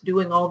 parts,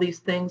 doing all these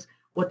things?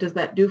 What does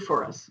that do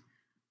for us?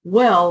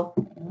 Well,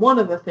 one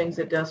of the things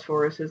it does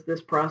for us is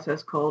this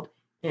process called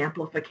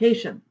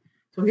amplification.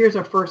 So here's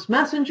our first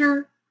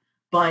messenger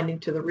binding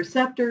to the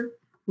receptor.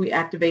 We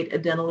activate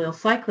adenylyl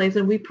cyclase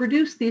and we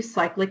produce these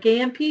cyclic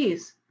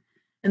AMPs.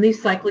 And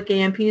these cyclic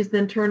AMPs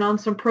then turn on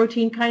some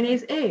protein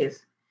kinase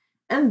A's.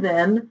 And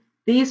then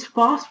these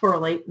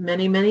phosphorylate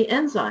many, many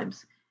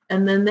enzymes.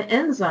 And then the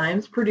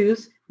enzymes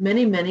produce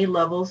many, many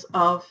levels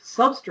of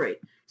substrate.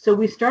 So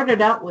we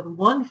started out with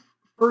one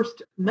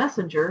first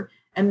messenger,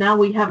 and now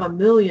we have 1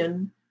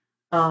 million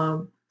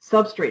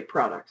substrate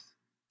products.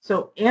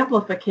 So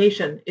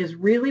amplification is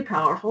really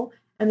powerful,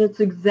 and it's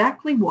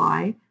exactly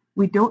why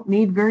we don't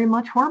need very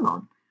much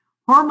hormone.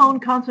 Hormone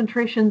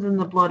concentrations in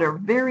the blood are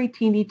very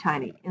teeny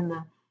tiny, in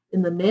the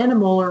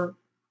nanomolar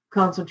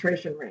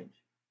concentration range.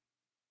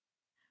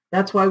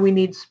 That's why we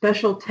need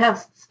special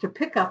tests to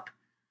pick up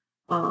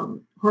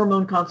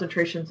hormone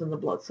concentrations in the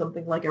blood,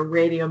 something like a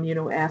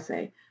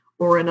radioimmunoassay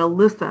or an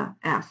ELISA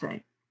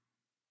assay.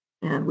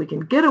 And we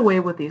can get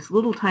away with these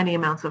little tiny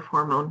amounts of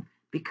hormone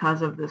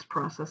because of this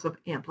process of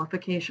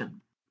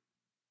amplification.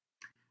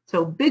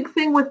 So big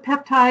thing with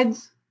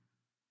peptides,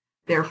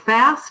 they're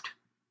fast,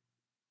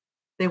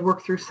 they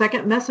work through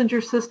second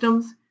messenger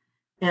systems,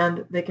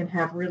 and they can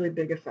have really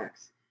big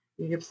effects.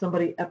 You give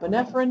somebody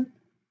epinephrine,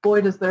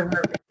 boy does their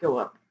heart rate go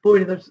up,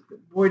 boy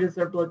does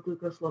their blood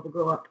glucose level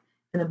go up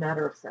in a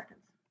matter of seconds.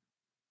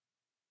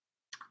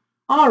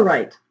 All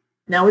right,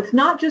 now it's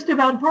not just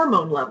about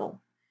hormone level.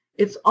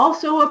 It's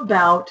also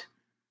about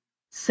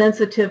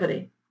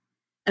sensitivity.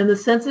 And the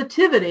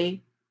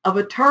sensitivity of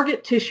a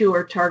target tissue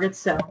or target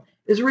cell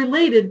is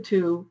related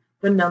to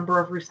the number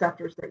of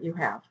receptors that you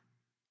have.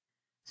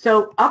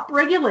 So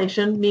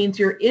upregulation means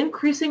you're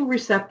increasing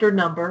receptor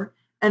number,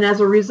 and as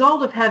a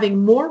result of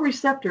having more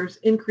receptors,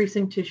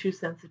 increasing tissue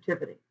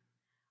sensitivity.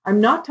 I'm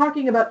not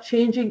talking about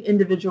changing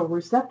individual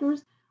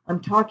receptors. I'm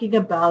talking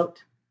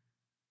about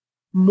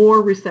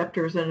more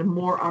receptors and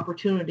more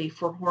opportunity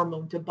for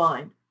hormone to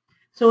bind.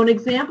 So an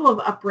example of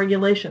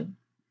upregulation,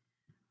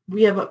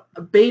 we have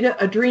a beta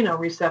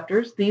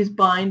adrenoreceptors. These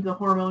bind the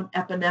hormone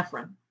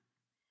epinephrine.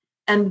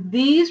 And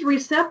these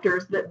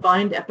receptors that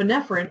bind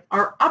epinephrine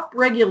are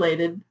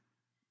upregulated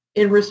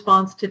in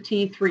response to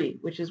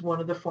T3, which is one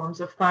of the forms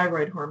of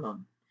thyroid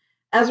hormone.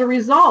 As a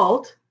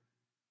result,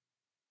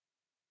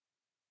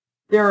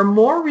 there are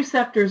more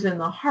receptors in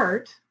the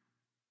heart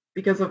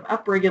because of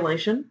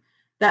upregulation.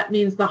 That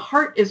means the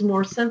heart is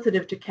more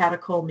sensitive to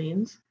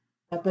catecholamines.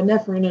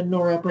 Epinephrine and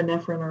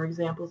norepinephrine are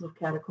examples of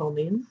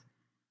catecholamines.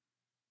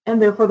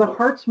 And therefore, the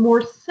heart's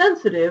more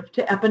sensitive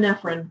to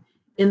epinephrine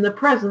in the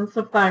presence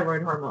of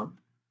thyroid hormone.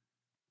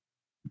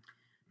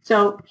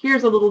 So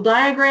here's a little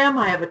diagram.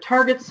 I have a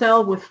target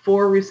cell with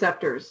 4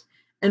 receptors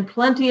and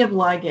plenty of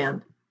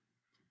ligand,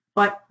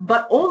 but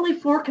only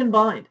 4 can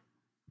bind.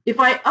 If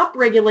I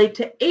upregulate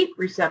to 8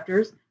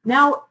 receptors,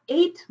 now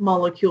 8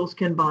 molecules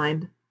can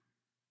bind,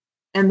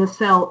 and the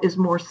cell is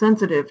more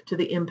sensitive to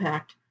the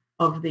impact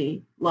of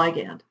the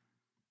ligand.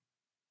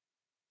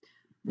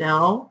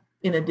 Now,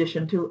 in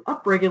addition to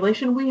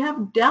upregulation, we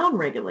have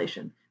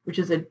downregulation, which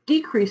is a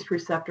decreased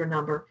receptor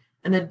number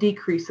and a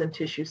decrease in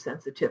tissue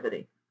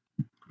sensitivity.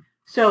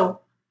 So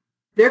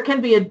there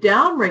can be a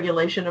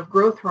downregulation of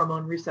growth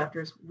hormone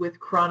receptors with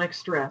chronic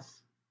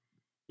stress.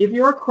 If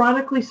you're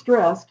chronically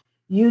stressed,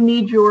 you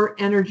need your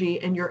energy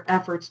and your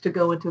efforts to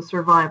go into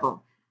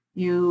survival.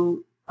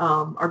 You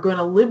are going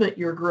to limit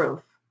your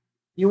growth.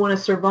 You want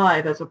to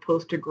survive as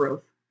opposed to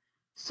growth.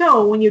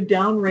 So when you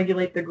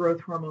downregulate the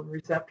growth hormone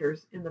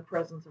receptors in the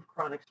presence of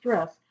chronic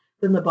stress,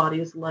 then the body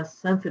is less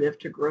sensitive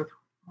to growth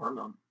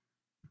hormone.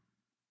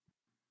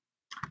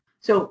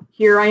 So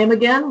here I am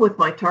again with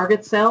my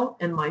target cell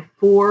and my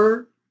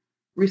 4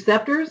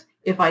 receptors.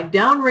 If I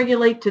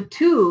downregulate to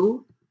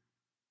 2,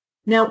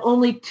 now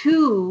only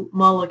 2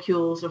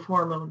 molecules of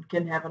hormone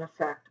can have an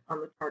effect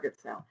on the target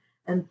cell,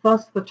 and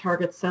thus the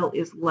target cell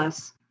is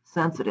less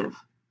sensitive.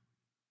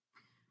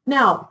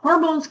 Now,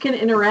 hormones can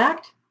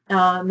interact.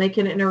 They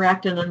can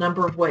interact in a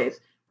number of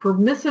ways: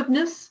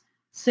 permissiveness,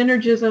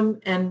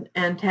 synergism, and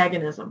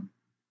antagonism.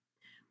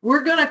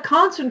 We're going to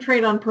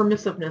concentrate on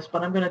permissiveness,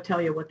 but I'm going to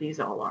tell you what these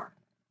all are.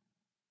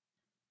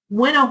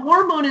 When a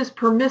hormone is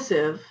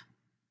permissive,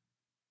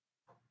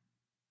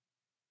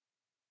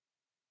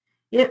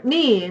 it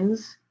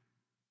means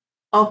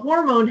a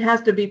hormone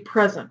has to be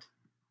present.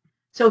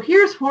 So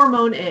here's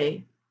hormone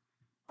A.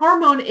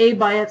 Hormone A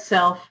by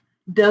itself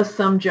does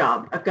some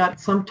job. I've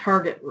got some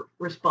target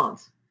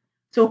response.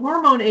 So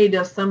hormone A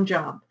does some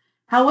job.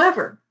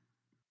 However,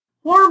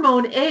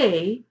 hormone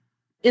A,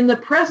 in the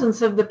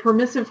presence of the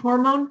permissive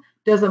hormone,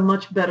 does a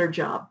much better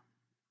job.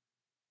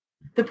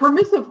 The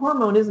permissive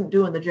hormone isn't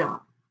doing the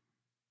job.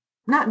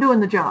 Not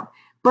doing the job,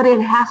 but it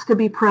has to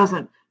be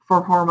present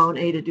for hormone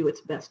A to do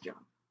its best job.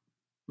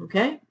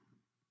 Okay?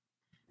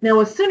 Now,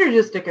 a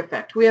synergistic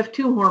effect, we have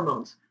two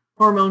hormones,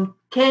 hormone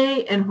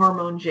K and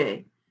hormone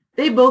J.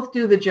 They both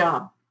do the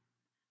job.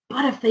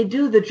 But if they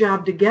do the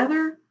job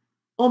together,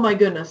 oh my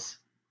goodness,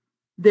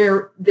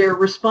 their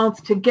response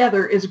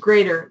together is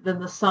greater than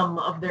the sum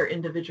of their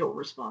individual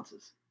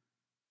responses.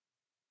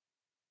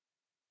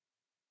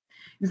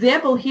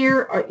 Example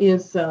here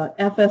is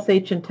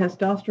FSH and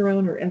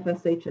testosterone, or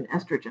FSH and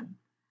estrogen.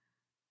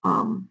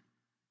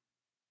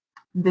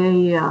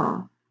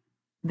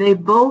 They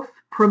both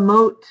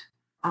promote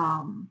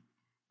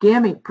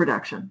gamete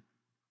production,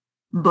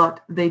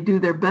 but they do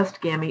their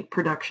best gamete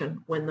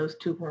production when those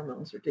two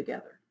hormones are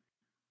together.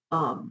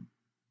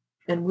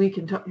 And we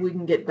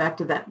can get back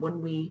to that when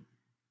we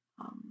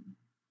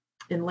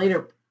in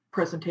later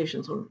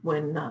presentations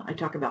when I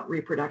talk about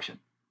reproduction.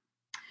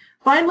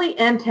 Finally,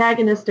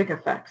 antagonistic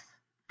effects.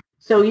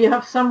 So you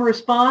have some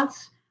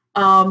response.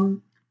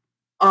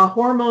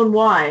 Hormone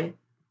Y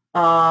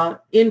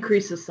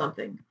increases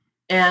something,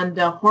 and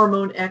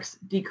hormone X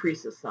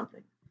decreases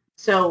something.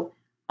 So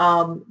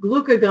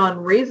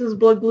glucagon raises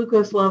blood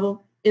glucose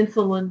level,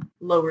 insulin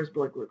lowers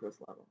blood glucose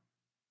level.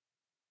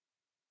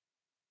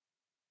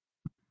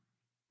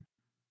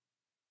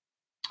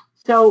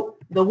 So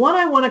the one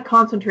I want to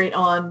concentrate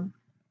on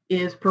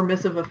is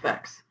permissive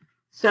effects.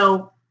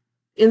 So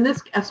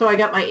I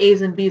got my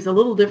A's and B's a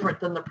little different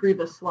than the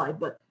previous slide,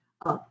 but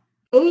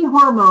A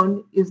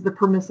hormone is the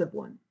permissive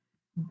one.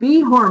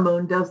 B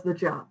hormone does the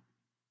job.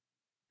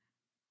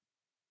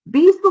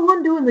 B is the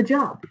one doing the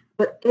job,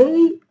 but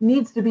A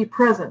needs to be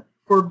present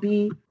for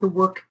B to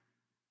work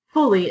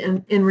fully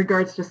in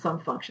regards to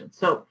some function.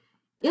 So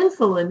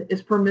insulin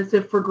is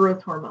permissive for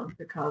growth hormone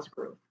to cause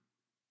growth.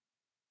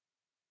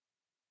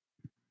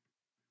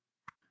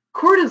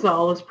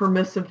 Cortisol is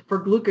permissive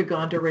for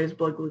glucagon to raise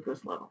blood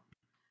glucose level.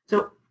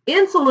 So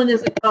insulin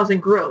isn't causing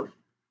growth.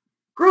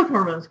 Growth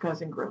hormone is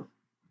causing growth.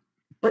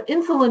 But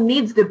insulin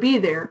needs to be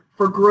there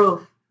for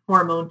growth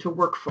hormone to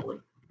work fully.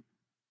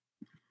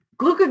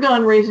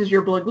 Glucagon raises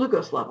your blood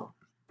glucose level,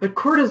 but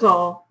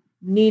cortisol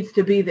needs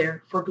to be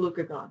there for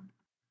glucagon.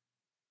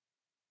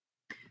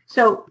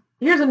 So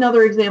here's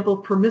another example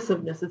of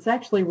permissiveness. It's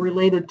actually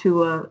related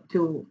to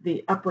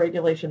the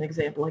upregulation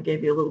example I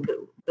gave you a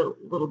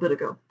little bit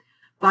ago.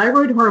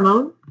 Thyroid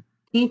hormone,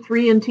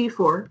 T3 and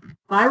T4.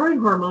 Thyroid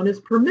hormone is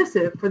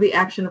permissive for the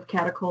action of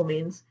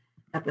catecholamines,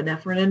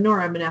 epinephrine and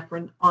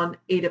norepinephrine, on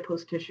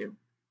adipose tissue.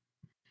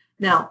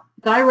 Now,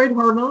 thyroid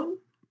hormone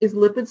is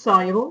lipid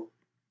soluble.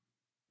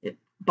 It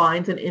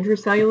binds an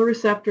intracellular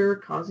receptor,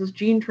 causes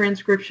gene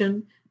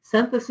transcription,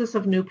 synthesis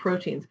of new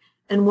proteins.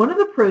 And one of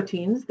the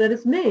proteins that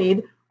is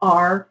made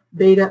are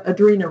beta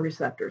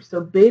adrenoreceptors.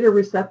 So beta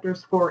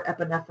receptors for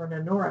epinephrine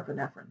and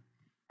norepinephrine.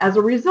 As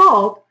a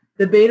result,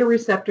 the beta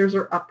receptors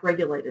are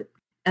upregulated,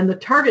 and the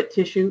target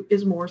tissue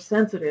is more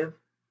sensitive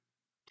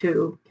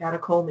to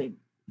catecholamine.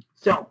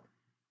 So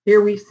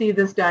here we see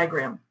this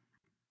diagram.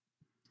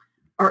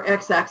 Our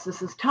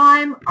x-axis is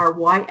time, our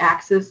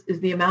y-axis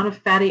is the amount of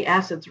fatty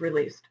acids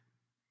released.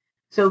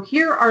 So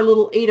here are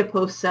little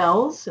adipose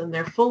cells, and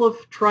they're full of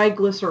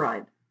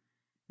triglyceride.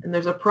 And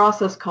there's a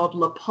process called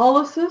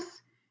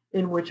lipolysis,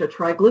 in which a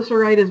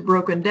triglyceride is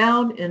broken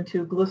down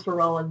into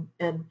glycerol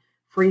and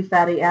free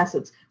fatty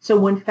acids. So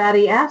when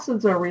fatty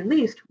acids are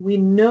released, we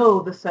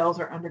know the cells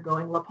are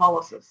undergoing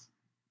lipolysis.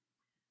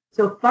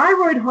 So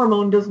thyroid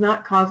hormone does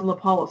not cause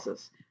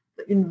lipolysis.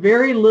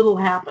 Very little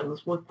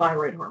happens with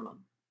thyroid hormone.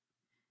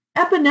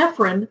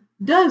 Epinephrine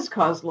does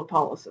cause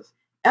lipolysis.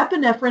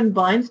 Epinephrine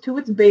binds to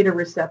its beta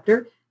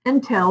receptor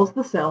and tells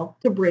the cell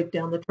to break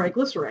down the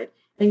triglyceride,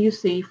 and you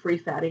see free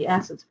fatty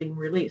acids being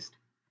released.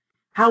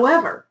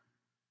 However,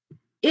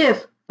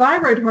 if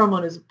thyroid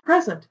hormone is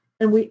present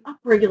and we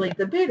upregulate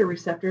the beta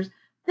receptors,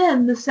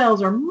 then the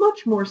cells are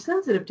much more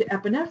sensitive to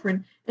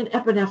epinephrine, and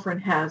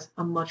epinephrine has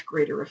a much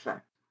greater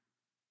effect.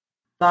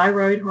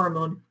 Thyroid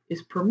hormone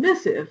is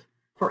permissive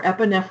for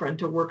epinephrine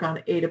to work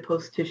on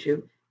adipose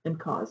tissue and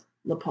cause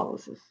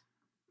lipolysis.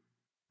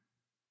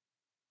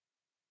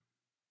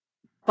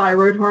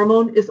 Thyroid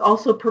hormone is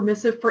also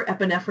permissive for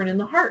epinephrine in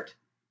the heart.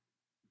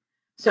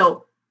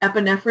 So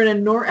epinephrine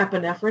and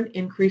norepinephrine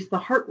increase the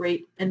heart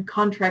rate and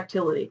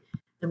contractility.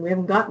 And we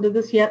haven't gotten to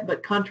this yet,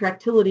 but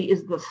contractility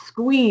is the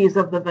squeeze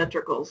of the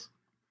ventricles,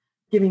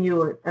 giving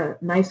you a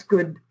nice,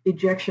 good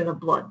ejection of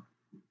blood.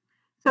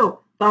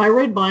 So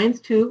thyroid binds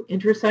to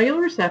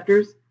intracellular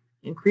receptors,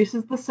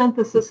 increases the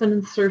synthesis and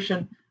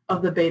insertion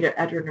of the beta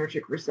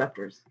adrenergic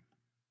receptors.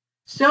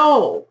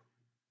 So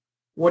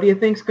what do you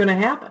think is going to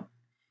happen?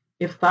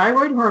 If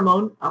thyroid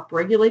hormone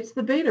upregulates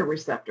the beta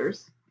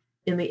receptors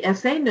in the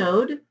SA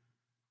node,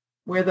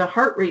 where the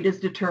heart rate is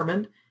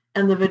determined,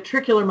 and the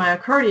ventricular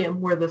myocardium,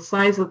 where the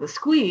size of the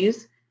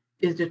squeeze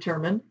is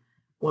determined,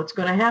 what's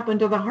going to happen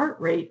to the heart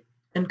rate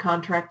and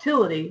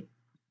contractility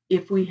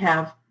if we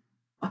have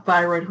a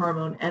thyroid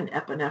hormone and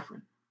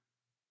epinephrine?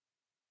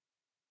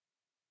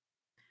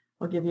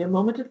 I'll give you a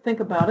moment to think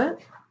about it.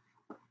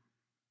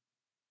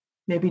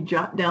 Maybe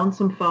jot down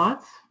some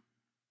thoughts.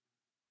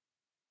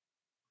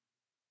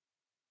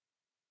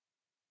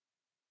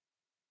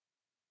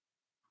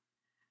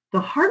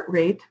 the heart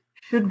rate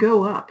should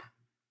go up.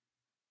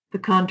 The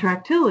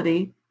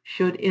contractility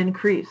should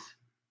increase.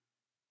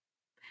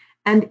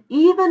 And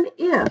even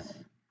if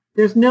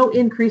there's no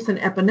increase in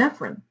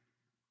epinephrine,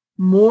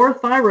 more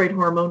thyroid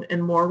hormone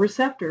and more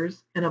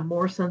receptors and a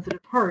more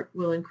sensitive heart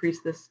will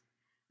increase this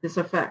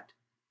effect.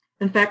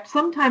 In fact,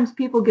 sometimes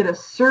people get a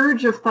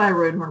surge of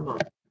thyroid hormone.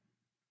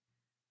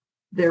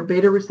 Their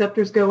beta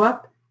receptors go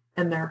up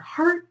and their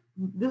heart,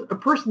 a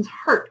person's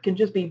heart can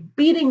just be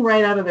beating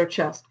right out of their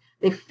chest.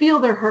 They feel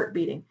their heart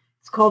beating.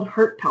 It's called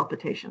heart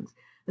palpitations.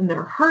 And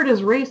their heart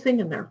is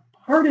racing and their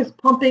heart is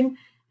pumping,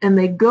 and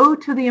they go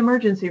to the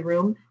emergency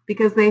room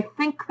because they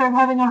think they're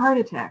having a heart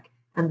attack.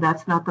 And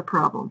that's not the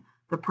problem.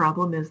 The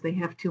problem is they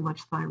have too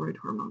much thyroid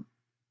hormone.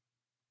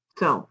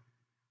 So,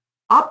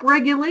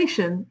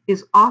 upregulation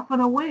is often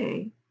a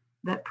way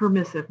that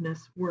permissiveness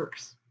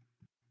works.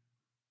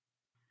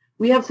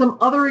 We have some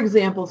other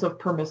examples of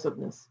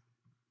permissiveness.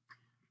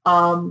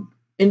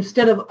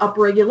 Instead of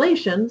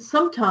upregulation,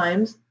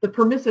 sometimes the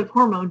permissive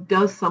hormone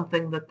does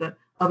something that the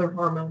other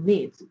hormone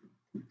needs.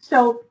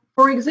 So,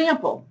 for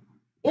example,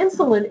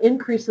 insulin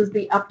increases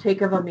the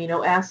uptake of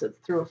amino acids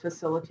through a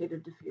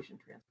facilitated diffusion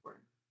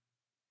transporter.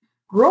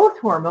 Growth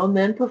hormone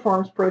then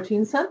performs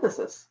protein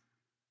synthesis.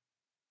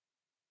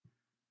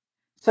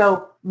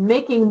 So,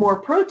 making more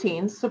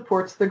proteins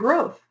supports the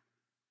growth.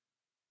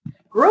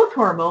 Growth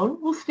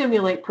hormone will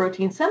stimulate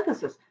protein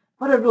synthesis,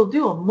 but it will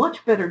do a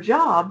much better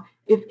job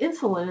if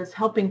insulin is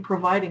helping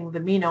providing the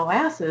amino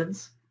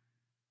acids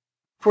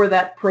for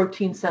that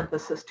protein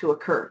synthesis to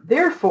occur.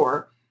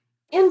 Therefore,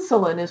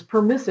 insulin is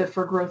permissive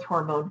for growth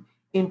hormone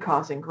in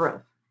causing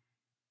growth.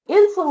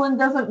 Insulin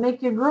doesn't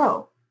make you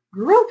grow.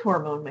 Growth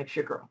hormone makes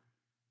you grow.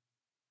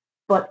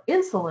 But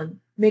insulin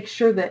makes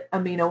sure that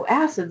amino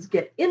acids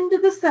get into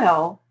the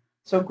cell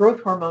so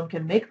growth hormone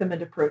can make them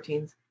into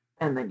proteins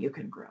and then you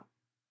can grow.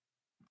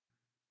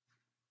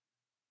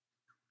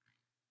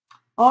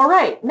 All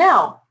right,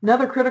 now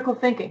another critical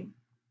thinking.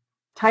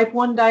 Type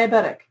 1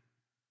 diabetic.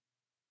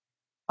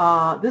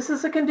 This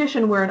is a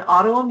condition where an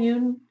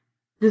autoimmune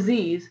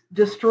disease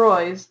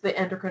destroys the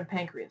endocrine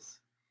pancreas.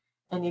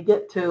 And you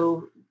get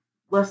to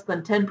less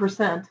than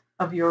 10%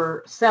 of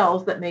your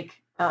cells that make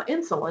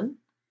insulin,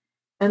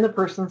 and the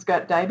person's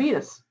got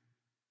diabetes.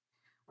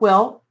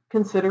 Well,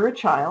 consider a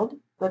child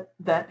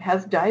that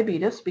has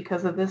diabetes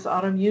because of this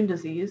autoimmune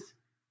disease,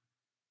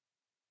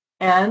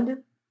 and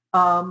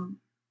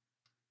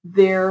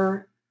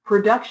their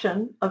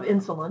production of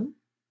insulin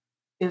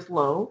is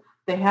low.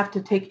 They have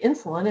to take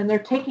insulin, and they're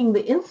taking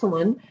the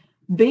insulin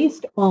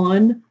based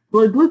on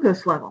blood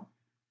glucose level,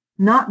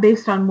 not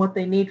based on what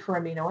they need for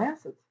amino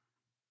acids.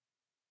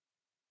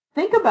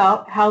 Think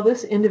about how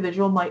this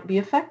individual might be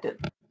affected.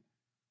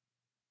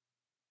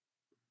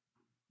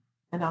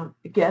 And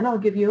I'll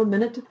give you a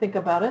minute to think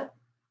about it.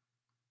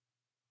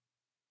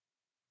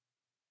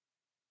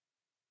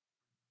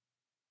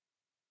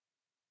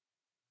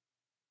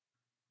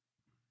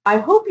 I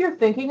hope you're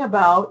thinking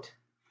about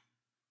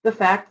the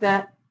fact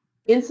that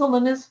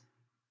insulin is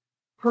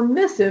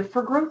permissive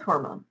for growth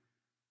hormone.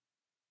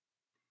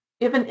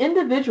 If an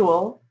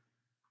individual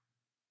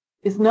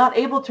is not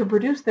able to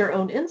produce their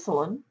own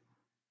insulin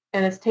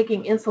and is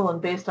taking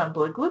insulin based on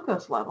blood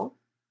glucose level,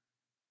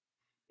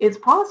 it's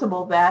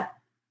possible that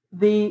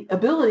the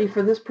ability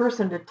for this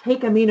person to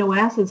take amino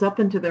acids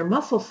up into their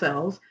muscle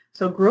cells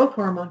so growth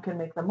hormone can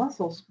make the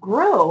muscles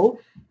grow,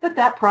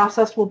 that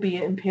process will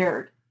be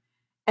impaired.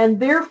 And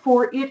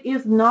therefore, it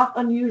is not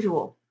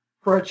unusual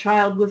for a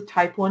child with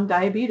type 1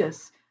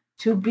 diabetes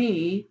to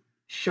be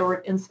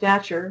short in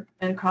stature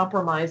and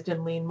compromised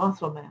in lean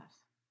muscle mass.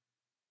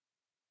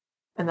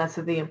 And that's,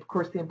 of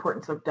course, the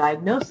importance of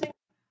diagnosing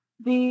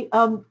the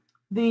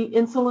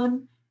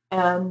insulin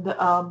and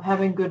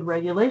having good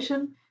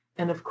regulation.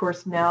 And of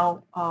course,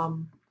 now,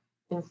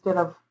 instead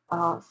of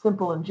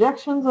simple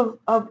injections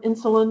of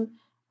insulin,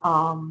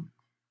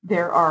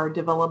 there are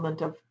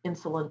development of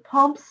insulin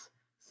pumps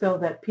so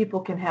that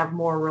people can have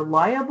more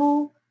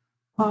reliable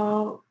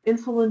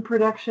insulin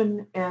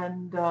production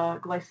and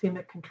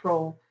glycemic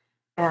control.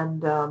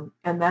 And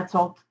that's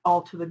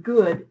all to the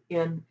good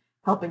in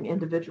helping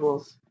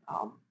individuals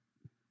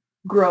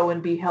grow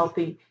and be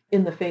healthy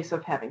in the face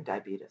of having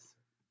diabetes.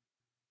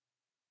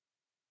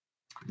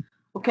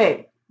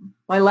 Okay,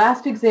 my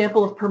last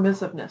example of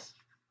permissiveness,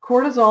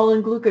 cortisol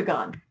and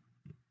glucagon.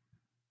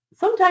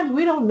 Sometimes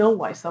we don't know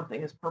why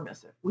something is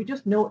permissive. We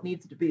just know it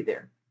needs to be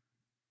there.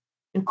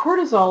 And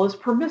cortisol is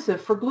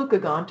permissive for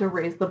glucagon to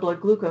raise the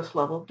blood glucose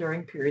level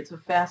during periods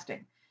of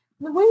fasting.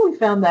 And the way we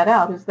found that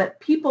out is that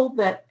people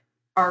that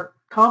are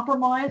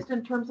compromised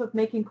in terms of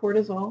making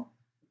cortisol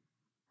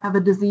have a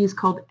disease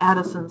called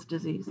Addison's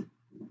disease.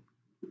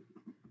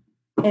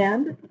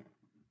 And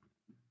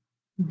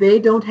they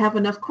don't have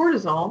enough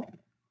cortisol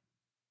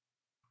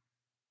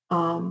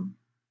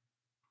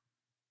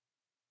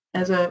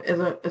as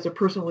a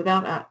person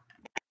without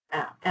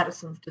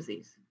Addison's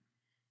disease.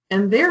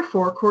 And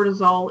therefore,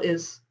 cortisol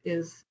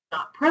is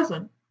not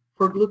present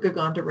for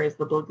glucagon to raise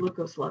the blood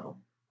glucose level.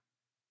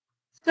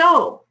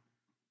 So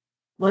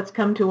let's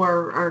come to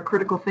our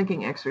critical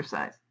thinking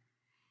exercise.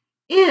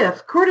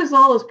 if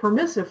cortisol is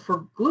permissive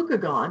for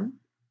glucagon,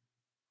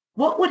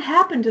 what would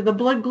happen to the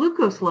blood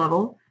glucose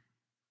level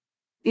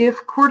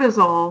if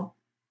cortisol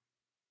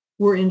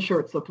were in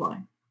short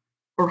supply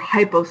or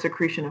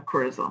hyposecretion of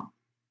cortisol?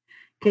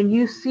 Can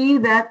you see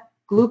that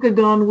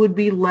glucagon would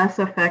be less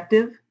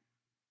effective?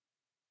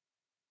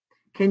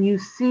 Can you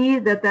see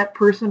that that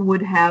person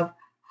would have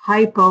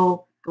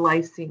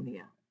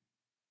hypoglycemia?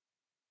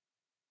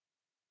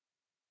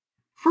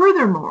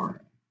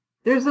 Furthermore,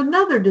 there's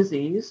another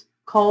disease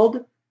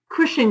called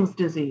Cushing's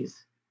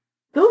disease.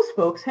 Those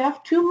folks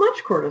have too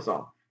much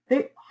cortisol.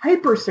 They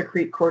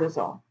hypersecrete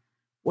cortisol.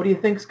 What do you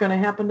think is going to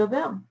happen to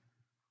them?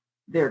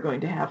 They're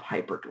going to have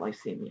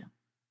hyperglycemia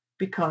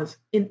because,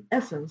 in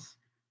essence,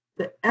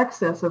 the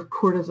excess of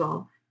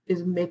cortisol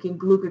is making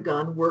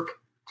glucagon work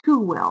too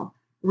well,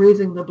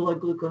 raising the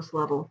blood glucose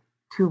level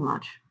too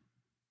much.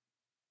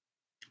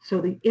 So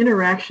the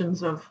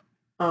interactions of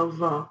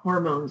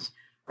hormones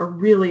are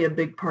really a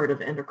big part of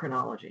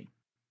endocrinology.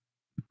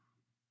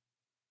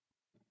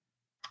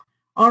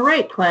 All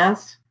right,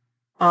 class.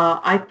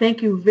 I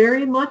thank you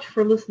very much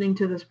for listening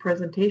to this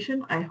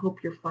presentation. I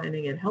hope you're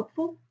finding it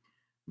helpful.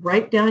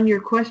 Write down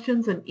your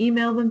questions and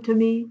email them to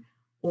me,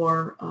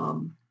 or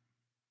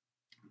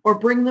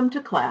bring them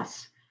to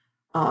class.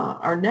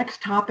 Our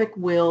next topic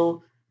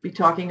will be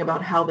talking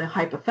about how the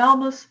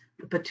hypothalamus,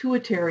 the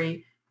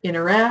pituitary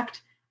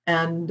interact,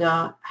 and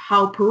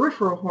how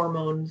peripheral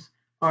hormones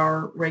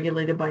are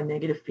regulated by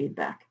negative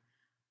feedback.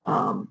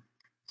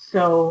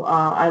 So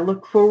I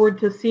look forward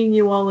to seeing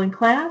you all in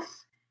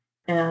class,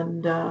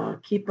 and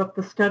keep up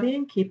the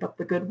studying, keep up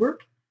the good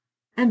work,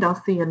 and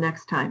I'll see you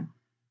next time.